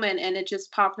this moment, and it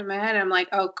just popped in my head. I'm like,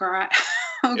 oh crap.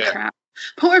 Oh Yeah. crap.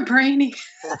 Poor Brainy.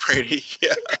 Poor Brady.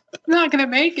 Yeah. Not gonna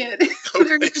make it. No,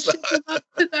 They're gonna he's ship him not. up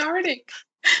to the Arctic.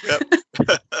 Yep.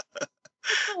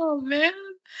 Oh man.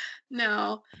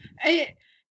 No. I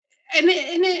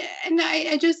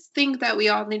just think that we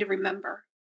all need to remember.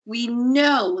 We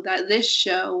know that this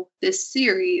show, this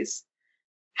series,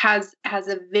 has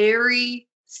a very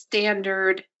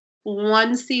standard,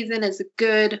 one season is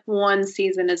good, one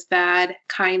season is bad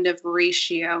kind of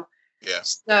ratio. Yeah.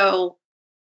 So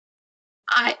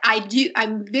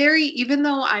I'm very, even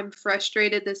though I'm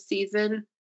frustrated this season,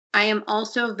 I am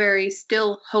also very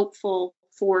still hopeful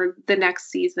for the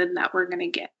next season that we're gonna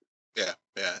get. Yeah.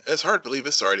 Yeah. It's hard to believe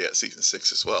it's already at season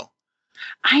 6 as well.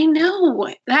 I know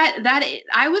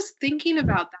I was thinking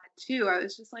about that too. I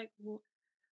was just like, well,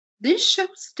 this show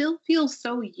still feels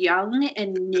so young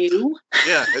and new.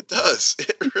 Yeah, it does.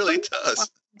 It really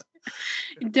does.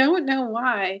 Don't know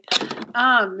why.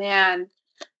 Oh man.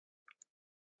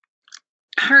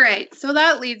 All right. So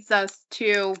that leads us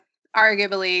to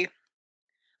arguably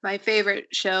my favorite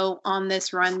show on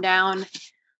this rundown,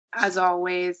 as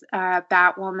always,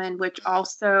 Batwoman, which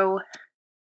also,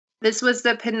 this was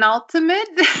the penultimate.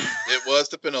 It was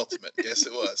the penultimate. Yes,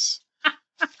 it was.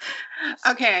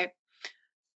 Okay.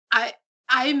 I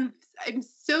I'm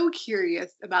so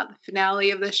curious about the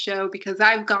finale of the show, because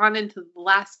I've gone into the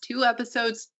last 2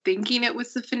 episodes thinking it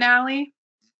was the finale.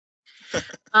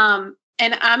 And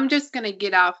I'm just gonna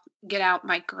get out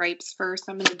my gripes first.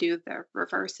 I'm gonna do the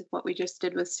reverse of what we just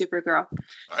did with Supergirl.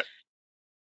 All right.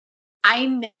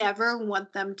 I never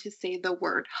want them to say the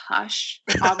word hush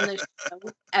on the show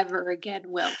ever again,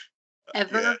 Will. Yeah.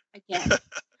 Ever again.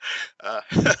 Uh,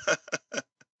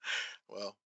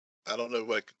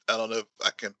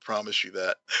 promise you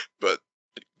that. But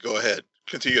go ahead,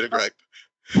 continue to gripe.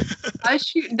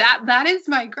 That is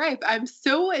my gripe. I'm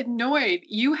so annoyed.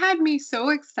 You had me so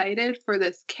excited for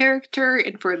this character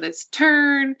and for this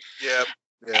turn. Yep.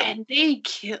 And they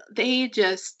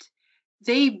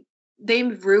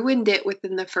ruined it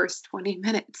within the first 20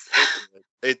 minutes.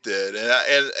 It did,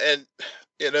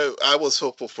 and I was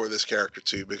hopeful for this character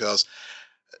too, because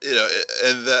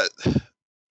and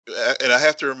I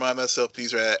have to remind myself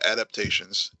these are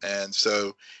adaptations, and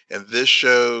so in this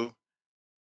show,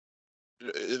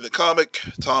 in the comic,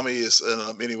 Tommy is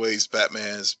in many ways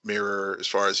Batman's mirror as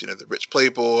far as the rich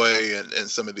playboy and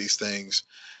some of these things,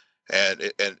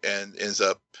 and ends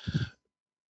up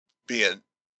being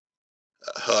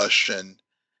Hush, and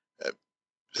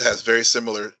has very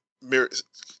similar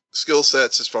skill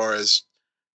sets as far as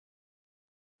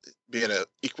being an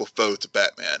equal foe to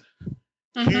Batman.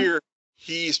 Mm-hmm. Here,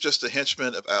 he's just a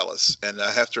henchman of Alice, and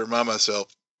I have to remind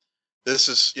myself, this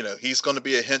is, he's going to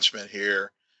be a henchman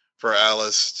here for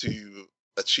Alice to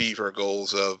achieve her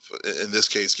goals of, in this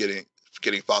case, getting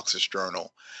Fox's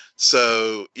journal.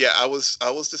 So yeah, I was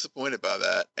disappointed by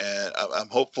that, and I'm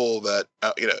hopeful that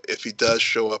if he does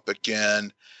show up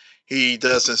again, he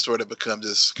doesn't sort of become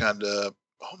this kind of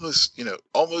almost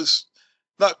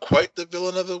not quite the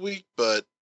villain of the week, but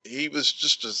he was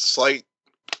just a slight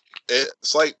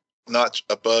notch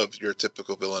above your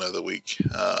typical villain of the week,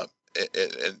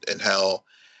 and how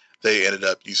they ended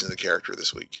up using the character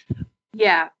this week.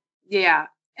 Yeah,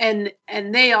 and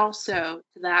they also,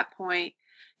 to that point,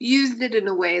 used it in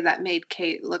a way that made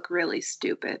Kate look really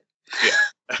stupid.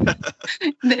 Yeah.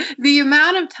 the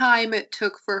amount of time it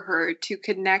took for her to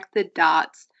connect the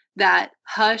dots that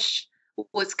Hush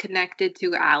was connected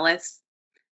to Alice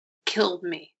killed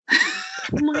me.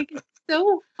 I'm like, it's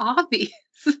so obvious.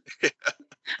 Yeah.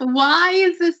 Why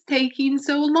is this taking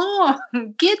so long?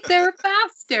 Get there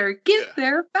faster. Get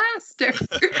there faster.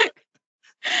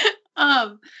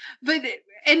 But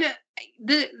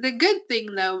the good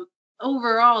thing though,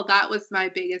 overall, that was my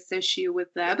biggest issue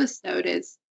with the episode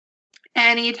is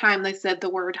anytime they said the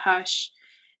word hush,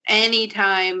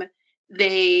 anytime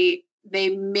they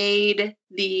made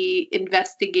the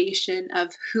investigation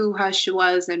of who Hush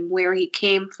was and where he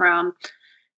came from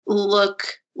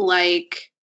look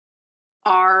like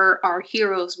our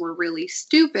heroes were really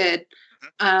stupid.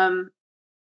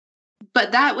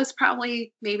 But that was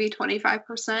probably maybe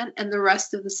 25%, and the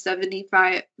rest of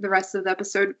the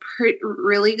episode,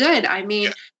 really good. I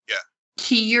mean,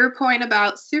 to your point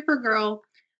about Supergirl,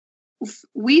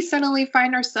 we suddenly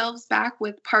find ourselves back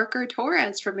with Parker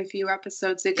Torres from a few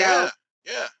episodes ago.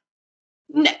 Yeah.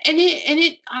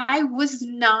 And I was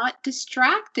not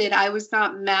distracted. I was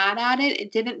not mad at it.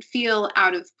 It didn't feel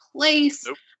out of place.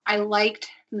 Nope. I liked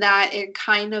that it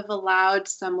kind of allowed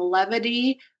some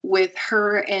levity with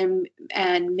her and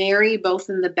Mary both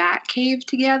in the Batcave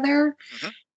together.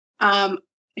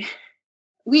 Mm-hmm.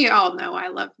 We all know I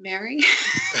love Mary.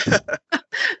 So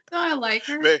I like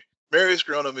her. Mary's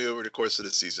grown on me over the course of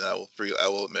the season. I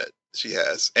will admit she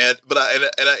has. And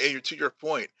to your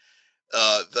point,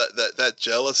 that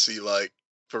jealousy, like,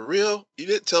 for real, you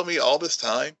didn't tell me all this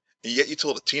time, and yet you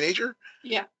told a teenager.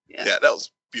 Yeah, that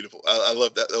was beautiful. I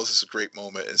love that. That was just a great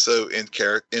moment, and so in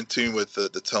tune with the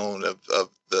tone of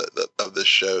this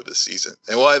show this season,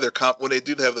 and why when they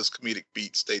do have those comedic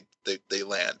beats, they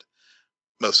land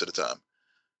most of the time.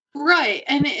 Right,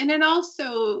 and it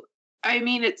also, I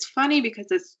mean, it's funny because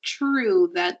it's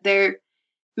true that the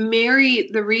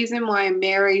reason why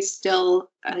Mary's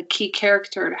still a key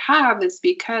character to have is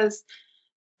because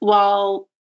while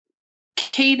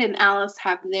Kate and Alice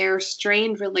have their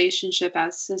strained relationship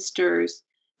as sisters,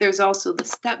 there's also the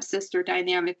stepsister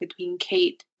dynamic between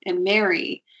Kate and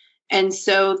Mary. And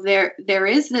so there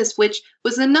is this, which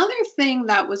was another thing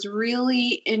that was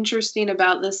really interesting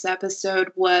about this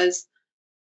episode was,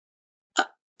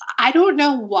 I don't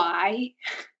know why,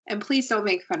 and please don't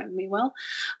make fun of me, Will,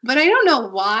 but I don't know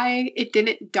why it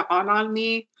didn't dawn on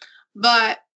me,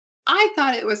 but I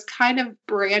thought it was kind of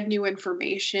brand new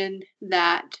information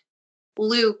that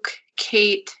Luke,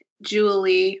 Kate,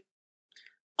 Julie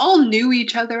all knew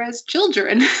each other as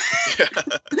children. Yeah.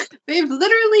 They've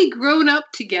literally grown up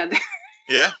together.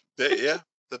 Yeah. The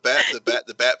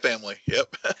Bat family.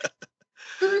 Yep.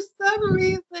 For some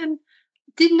reason,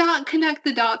 did not connect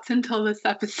the dots until this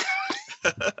episode.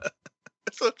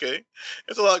 It's okay.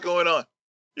 There's a lot going on.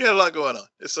 You had a lot going on.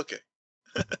 It's okay.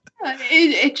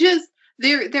 It just,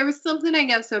 there was something, I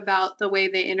guess, about the way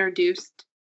they introduced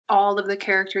all of the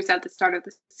characters at the start of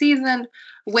the season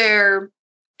where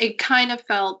it kind of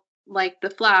felt like The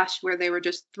Flash, where they were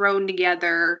just thrown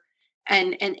together,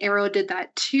 and Arrow did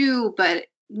that too, but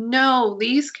No,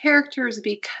 these characters,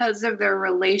 because of their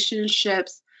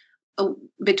relationships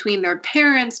between their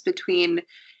parents, between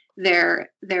their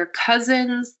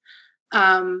cousins,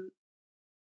 um,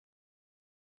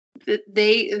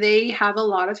 they have a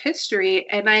lot of history,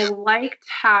 and I liked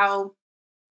how,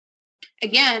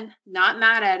 again, not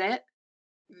mad at it,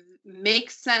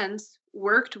 makes sense,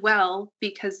 worked well,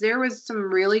 because there was some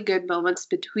really good moments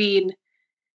between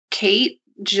Kate,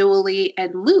 Julie,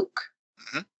 and Luke.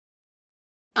 Mhm.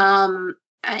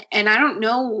 And I don't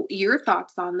know your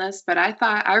thoughts on this, but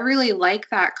I really like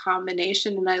that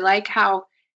combination, and I like how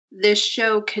this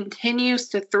show continues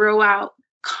to throw out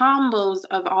combos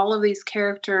of all of these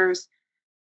characters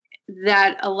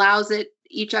that allows it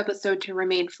each episode to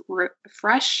remain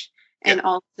fresh Yeah. and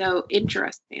also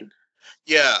interesting.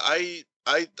 Yeah, I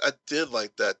did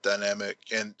like that dynamic,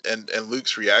 and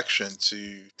Luke's reaction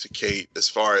to Kate, as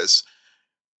far as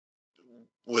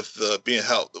with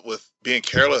being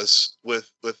careless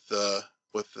with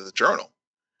the journal.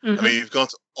 I mean, Mm-hmm. you've gone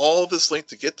to all this length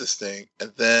to get this thing,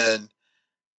 and then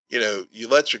you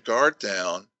let your guard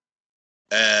down,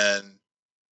 and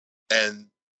and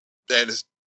then it's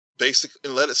basically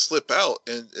let it slip out,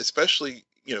 and especially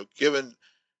given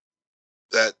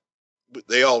that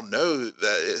they all know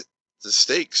that the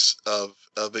stakes of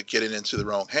it getting into the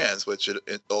wrong hands, which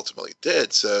it ultimately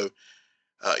did. So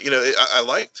I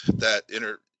liked that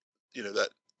that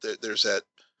there's that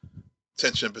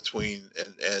tension between,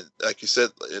 and like you said,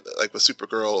 like with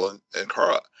Supergirl and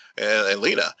Kara and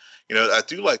Lena. I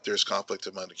do like there's conflict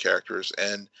among the characters,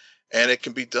 and it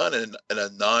can be done in a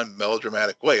non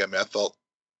melodramatic way. I mean, I thought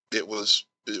it was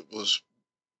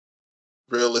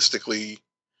realistically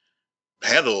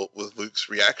handled with Luke's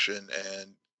reaction,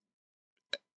 and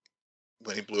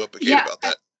when he blew up at Kate Yeah, about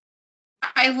that.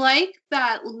 I like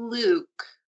that Luke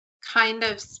kind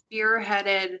of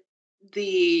spearheaded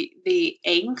the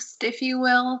angst, if you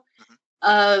will, Mhm.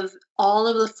 of all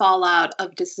of the fallout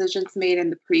of decisions made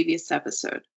in the previous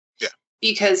episode. Yeah.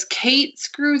 Because Kate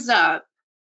screws up.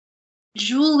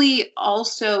 Julie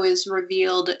also is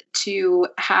revealed to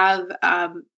have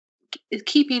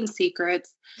keeping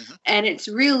secrets. Hmm. And it's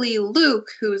really Luke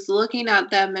who's looking at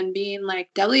them and being like,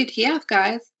 WTF,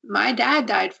 guys, my dad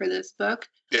died for this book.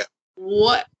 Yeah.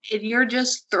 What? And you're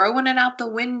just throwing it out the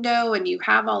window and you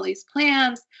have all these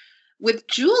plans. With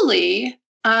Julie,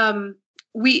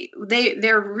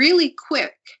 they're really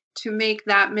quick to make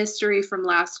that mystery from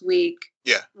last week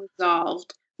Yeah.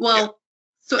 resolved. Yeah. Well,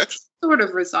 so Actually, it's sort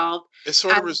of resolved. it's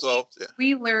sort of resolved. Yeah.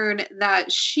 We learn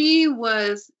that she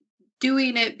was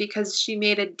doing it because she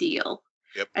made a deal.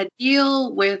 Yep. A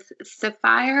deal with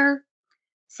Sapphire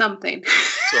something.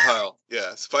 Sahil.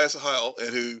 Yeah. Sophia Sahil, and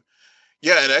who.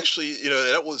 Yeah, and actually,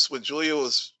 that was when Julia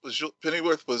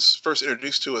Pennyworth was first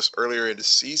introduced to us earlier in the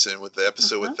season with the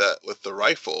episode Uh-huh. with the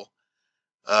rifle,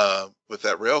 with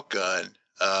that rail gun.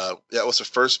 That was the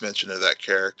first mention of that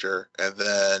character, and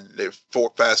then they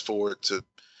fast forward to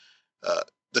uh,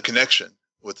 the connection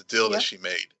with the deal that Yep. she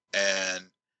made,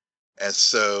 and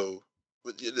so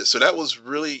that was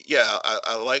really, yeah.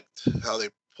 I liked how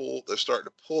they're starting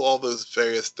to pull all those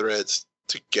various threads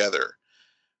together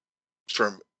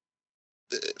from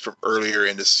from earlier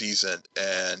in the season,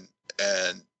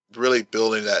 and really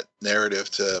building that narrative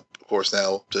to, of course,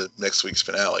 now to next week's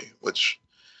finale, which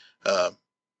um,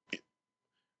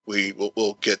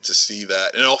 we'll get to see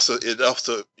that, and also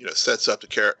it sets up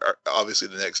obviously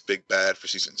the next big bad for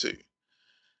season 2.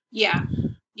 Yeah.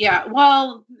 Yeah.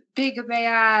 Well, big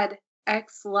bad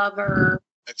ex-lover,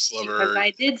 because Ex-lover.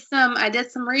 I did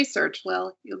some research,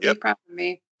 Will. You'll be Yep. proud of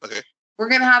me. Okay. We're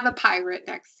gonna have a pirate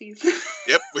next season.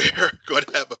 Yep. We are going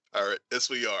to have a pirate. Yes,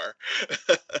 we are.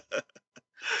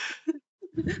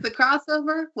 The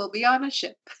crossover will be on a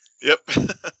ship. Yep.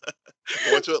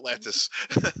 Going to Atlantis.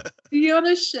 Be on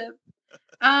a ship.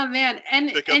 Oh man. And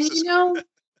Pick up and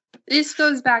this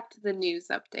goes back to the news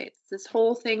updates. This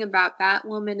whole thing about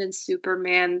Batwoman and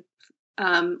Superman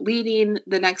leading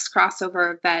the next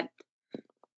crossover event.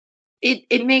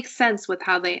 It makes sense with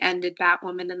how they ended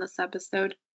Batwoman in this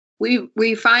episode.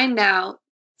 We find out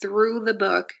through the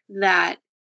book that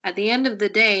at the end of the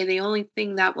day, the only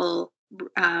thing that will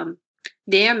um,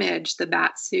 damage the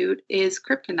bat suit is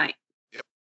kryptonite. Yep.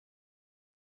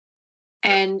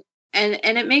 And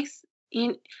it makes.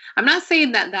 I'm not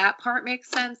saying that part makes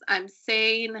sense. I'm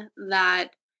saying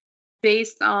that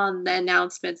based on the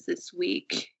announcements this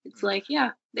week, it's like,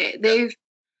 yeah,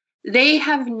 they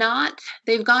have not,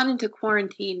 they've gone into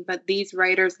quarantine, but these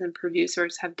writers and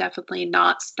producers have definitely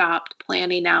not stopped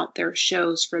planning out their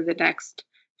shows for the next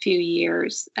few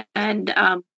years. And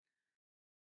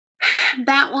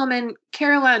Batwoman,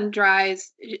 Caroline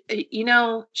Dries,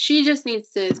 she just needs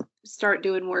to start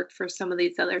doing work for some of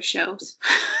these other shows.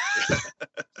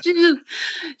 she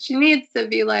needs to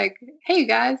be like, hey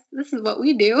guys, this is what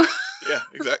we do. Yeah,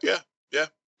 exactly.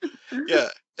 Yeah.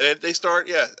 And they start.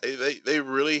 Yeah, they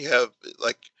really have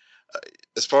like uh,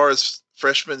 as far as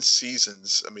freshman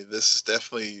seasons. I mean, this is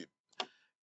definitely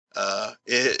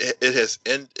it has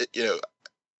end.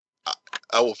 I,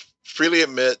 I will freely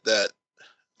admit that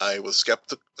I was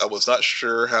skeptical. I was not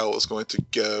sure how it was going to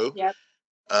go. Yep.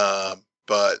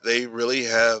 But they really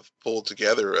have pulled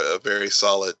together a very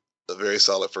solid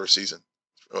first season.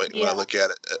 When I look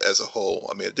at it as a whole,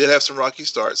 I mean, it did have some rocky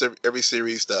starts. Every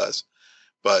series does,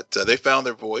 but they found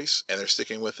their voice and they're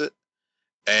sticking with it.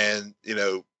 And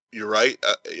you're right.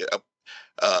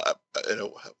 Uh, you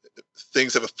know,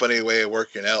 things have a funny way of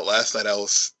working out. Last night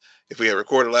if we had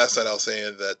recorded last night, I was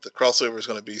saying that the crossover is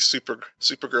going to be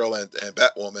Supergirl and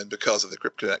Batwoman because of the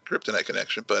kryptonite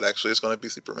connection, but actually it's going to be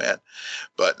Superman.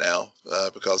 But now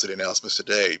because of the announcements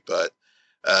today, but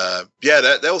yeah,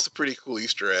 that was a pretty cool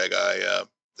Easter egg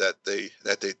that they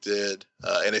did,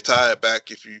 and they tie it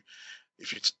back. If you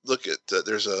look at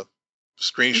there's a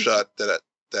screenshot that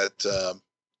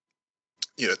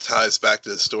ties back to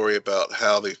the story about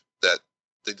how they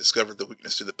discovered the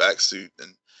weakness to the back suit.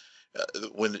 And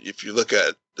if you look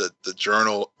at the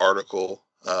journal article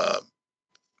that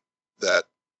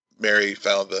Mary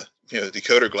found the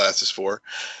decoder glasses for,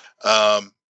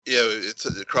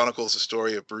 it chronicles the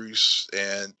story of Bruce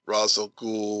and Ra's al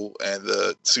Ghul and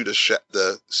the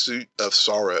suit of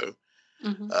sorrow,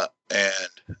 and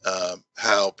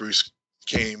how Bruce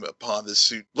came upon this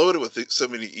suit loaded with so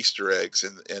many Easter eggs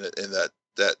in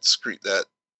that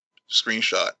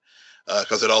screenshot,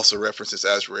 because it also references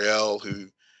Azrael, who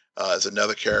is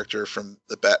another character from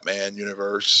the Batman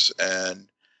universe, and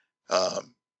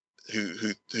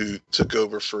who took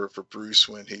over for Bruce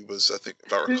when he was, I think,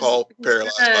 if I recall,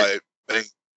 paralyzed by.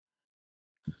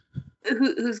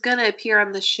 Who's gonna appear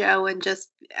on the show and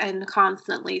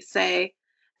constantly say,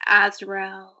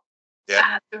 Azrael,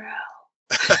 Azrael.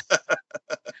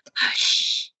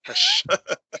 Hush.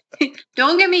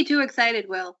 Don't get me too excited,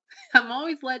 Will. I'm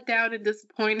always let down and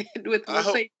disappointed with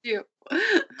what they do.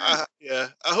 Yeah,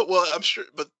 I hope. Well, I'm sure,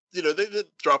 but they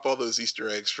didn't drop all those Easter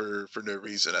eggs for no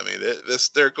reason. I mean,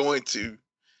 they're going to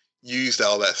use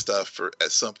all that stuff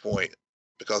at some point,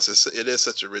 because it is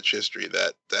such a rich history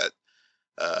that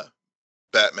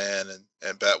Batman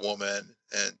and Batwoman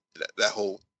and that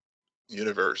whole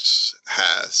universe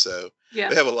has. So yeah,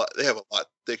 they have a lot. They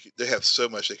have so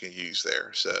much they can use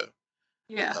there. So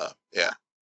yeah.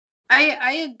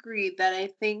 I agree that I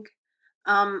think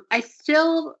I'm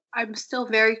still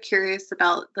very curious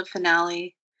about the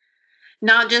finale.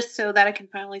 Not just so that I can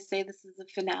finally say this is a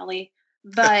finale,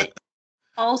 but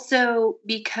also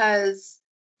because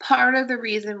part of the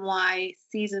reason why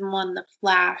season 1, The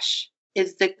Flash,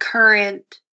 is the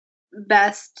current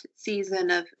best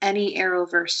season of any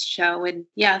Arrowverse show. And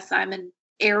yes, I'm an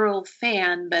Arrow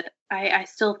fan, but I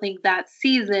still think that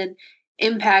season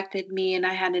impacted me and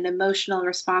I had an emotional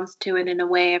response to it in a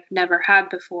way I've never had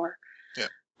before. Yeah.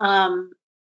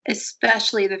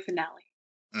 Especially the finale.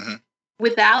 Mm-hmm.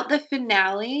 Without the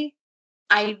finale,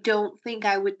 I don't think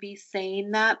I would be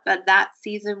saying that, but that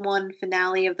season 1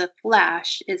 finale of The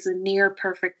Flash is a near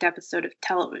perfect episode of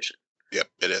television. Yep,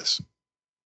 it is.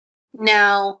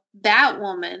 Now,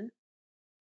 Batwoman,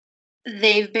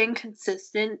 they've been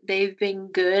consistent. They've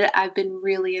been good. I've been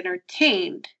really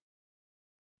entertained.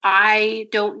 I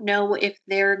don't know if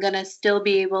they're going to still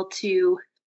be able to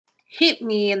hit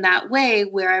me in that way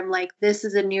where I'm like, this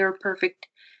is a near perfect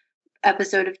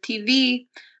episode of TV.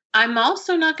 I'm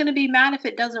also not going to be mad if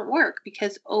it doesn't work,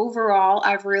 because overall,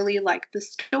 I've really liked the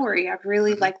story. I've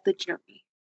really liked the journey.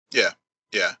 Yeah.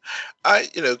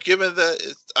 Given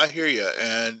that, I hear you.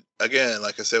 And again,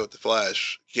 like I said with The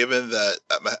Flash, given that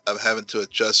I'm having to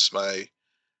adjust my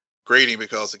grading,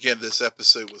 because again, this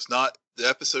episode was not, the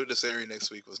episode that's airing next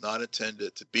week was not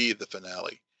intended to be the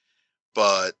finale.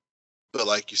 But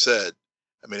like you said,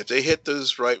 I mean, if they hit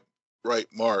those right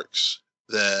marks,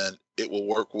 then it will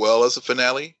work well as a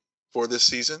finale for this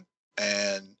season.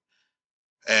 And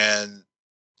I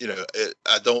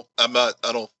don't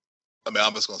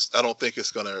think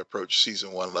it's gonna approach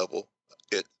season 1 level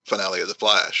finale of The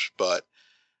Flash, but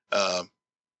I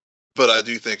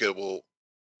do think it will,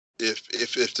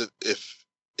 if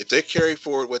they carry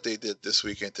forward what they did this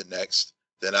week into next,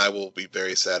 then I will be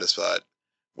very satisfied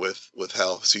with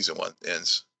how season 1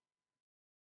 ends.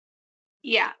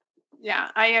 Yeah,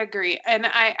 I agree, and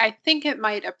I think it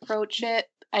might approach it.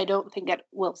 I don't think it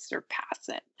will surpass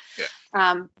it. Yeah.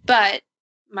 But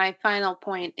my final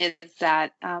point is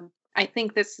that I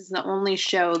think this is the only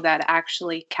show that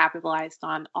actually capitalized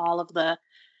on all of the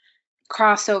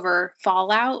crossover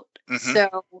fallout. Hmm.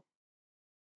 So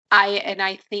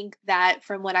I think that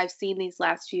from what I've seen these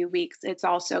last few weeks, it's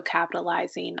also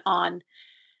capitalizing on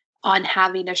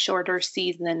having a shorter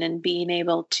season and being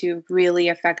able to really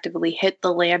effectively hit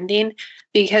the landing.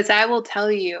 Because I will tell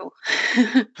you,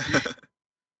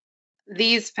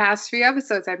 these past few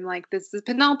episodes, I'm like, this is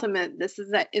penultimate.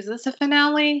 Is this a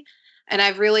finale? And I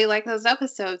really like those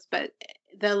episodes, but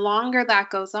the longer that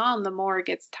goes on, the more it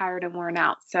gets tired and worn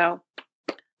out. So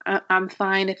I'm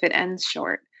fine if it ends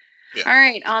short. Yeah. All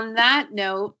right. On that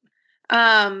note,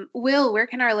 Will, where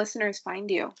can our listeners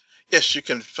find you? Yes, you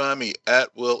can find me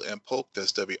at Will M Polk.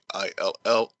 That's WILLMPOLK.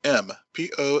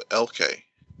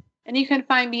 And you can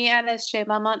find me at SJ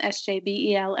Belmont,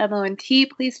 SJBELMONT.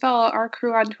 Please follow our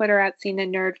crew on Twitter at Scene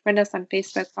and Nerd. Friend us on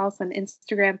Facebook, also on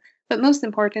Instagram. But most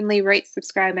importantly, rate,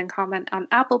 subscribe, and comment on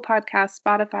Apple Podcasts,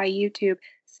 Spotify, YouTube,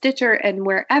 Stitcher, and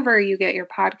wherever you get your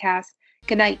podcasts.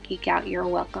 Good night, Geek Out. You're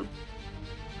welcome.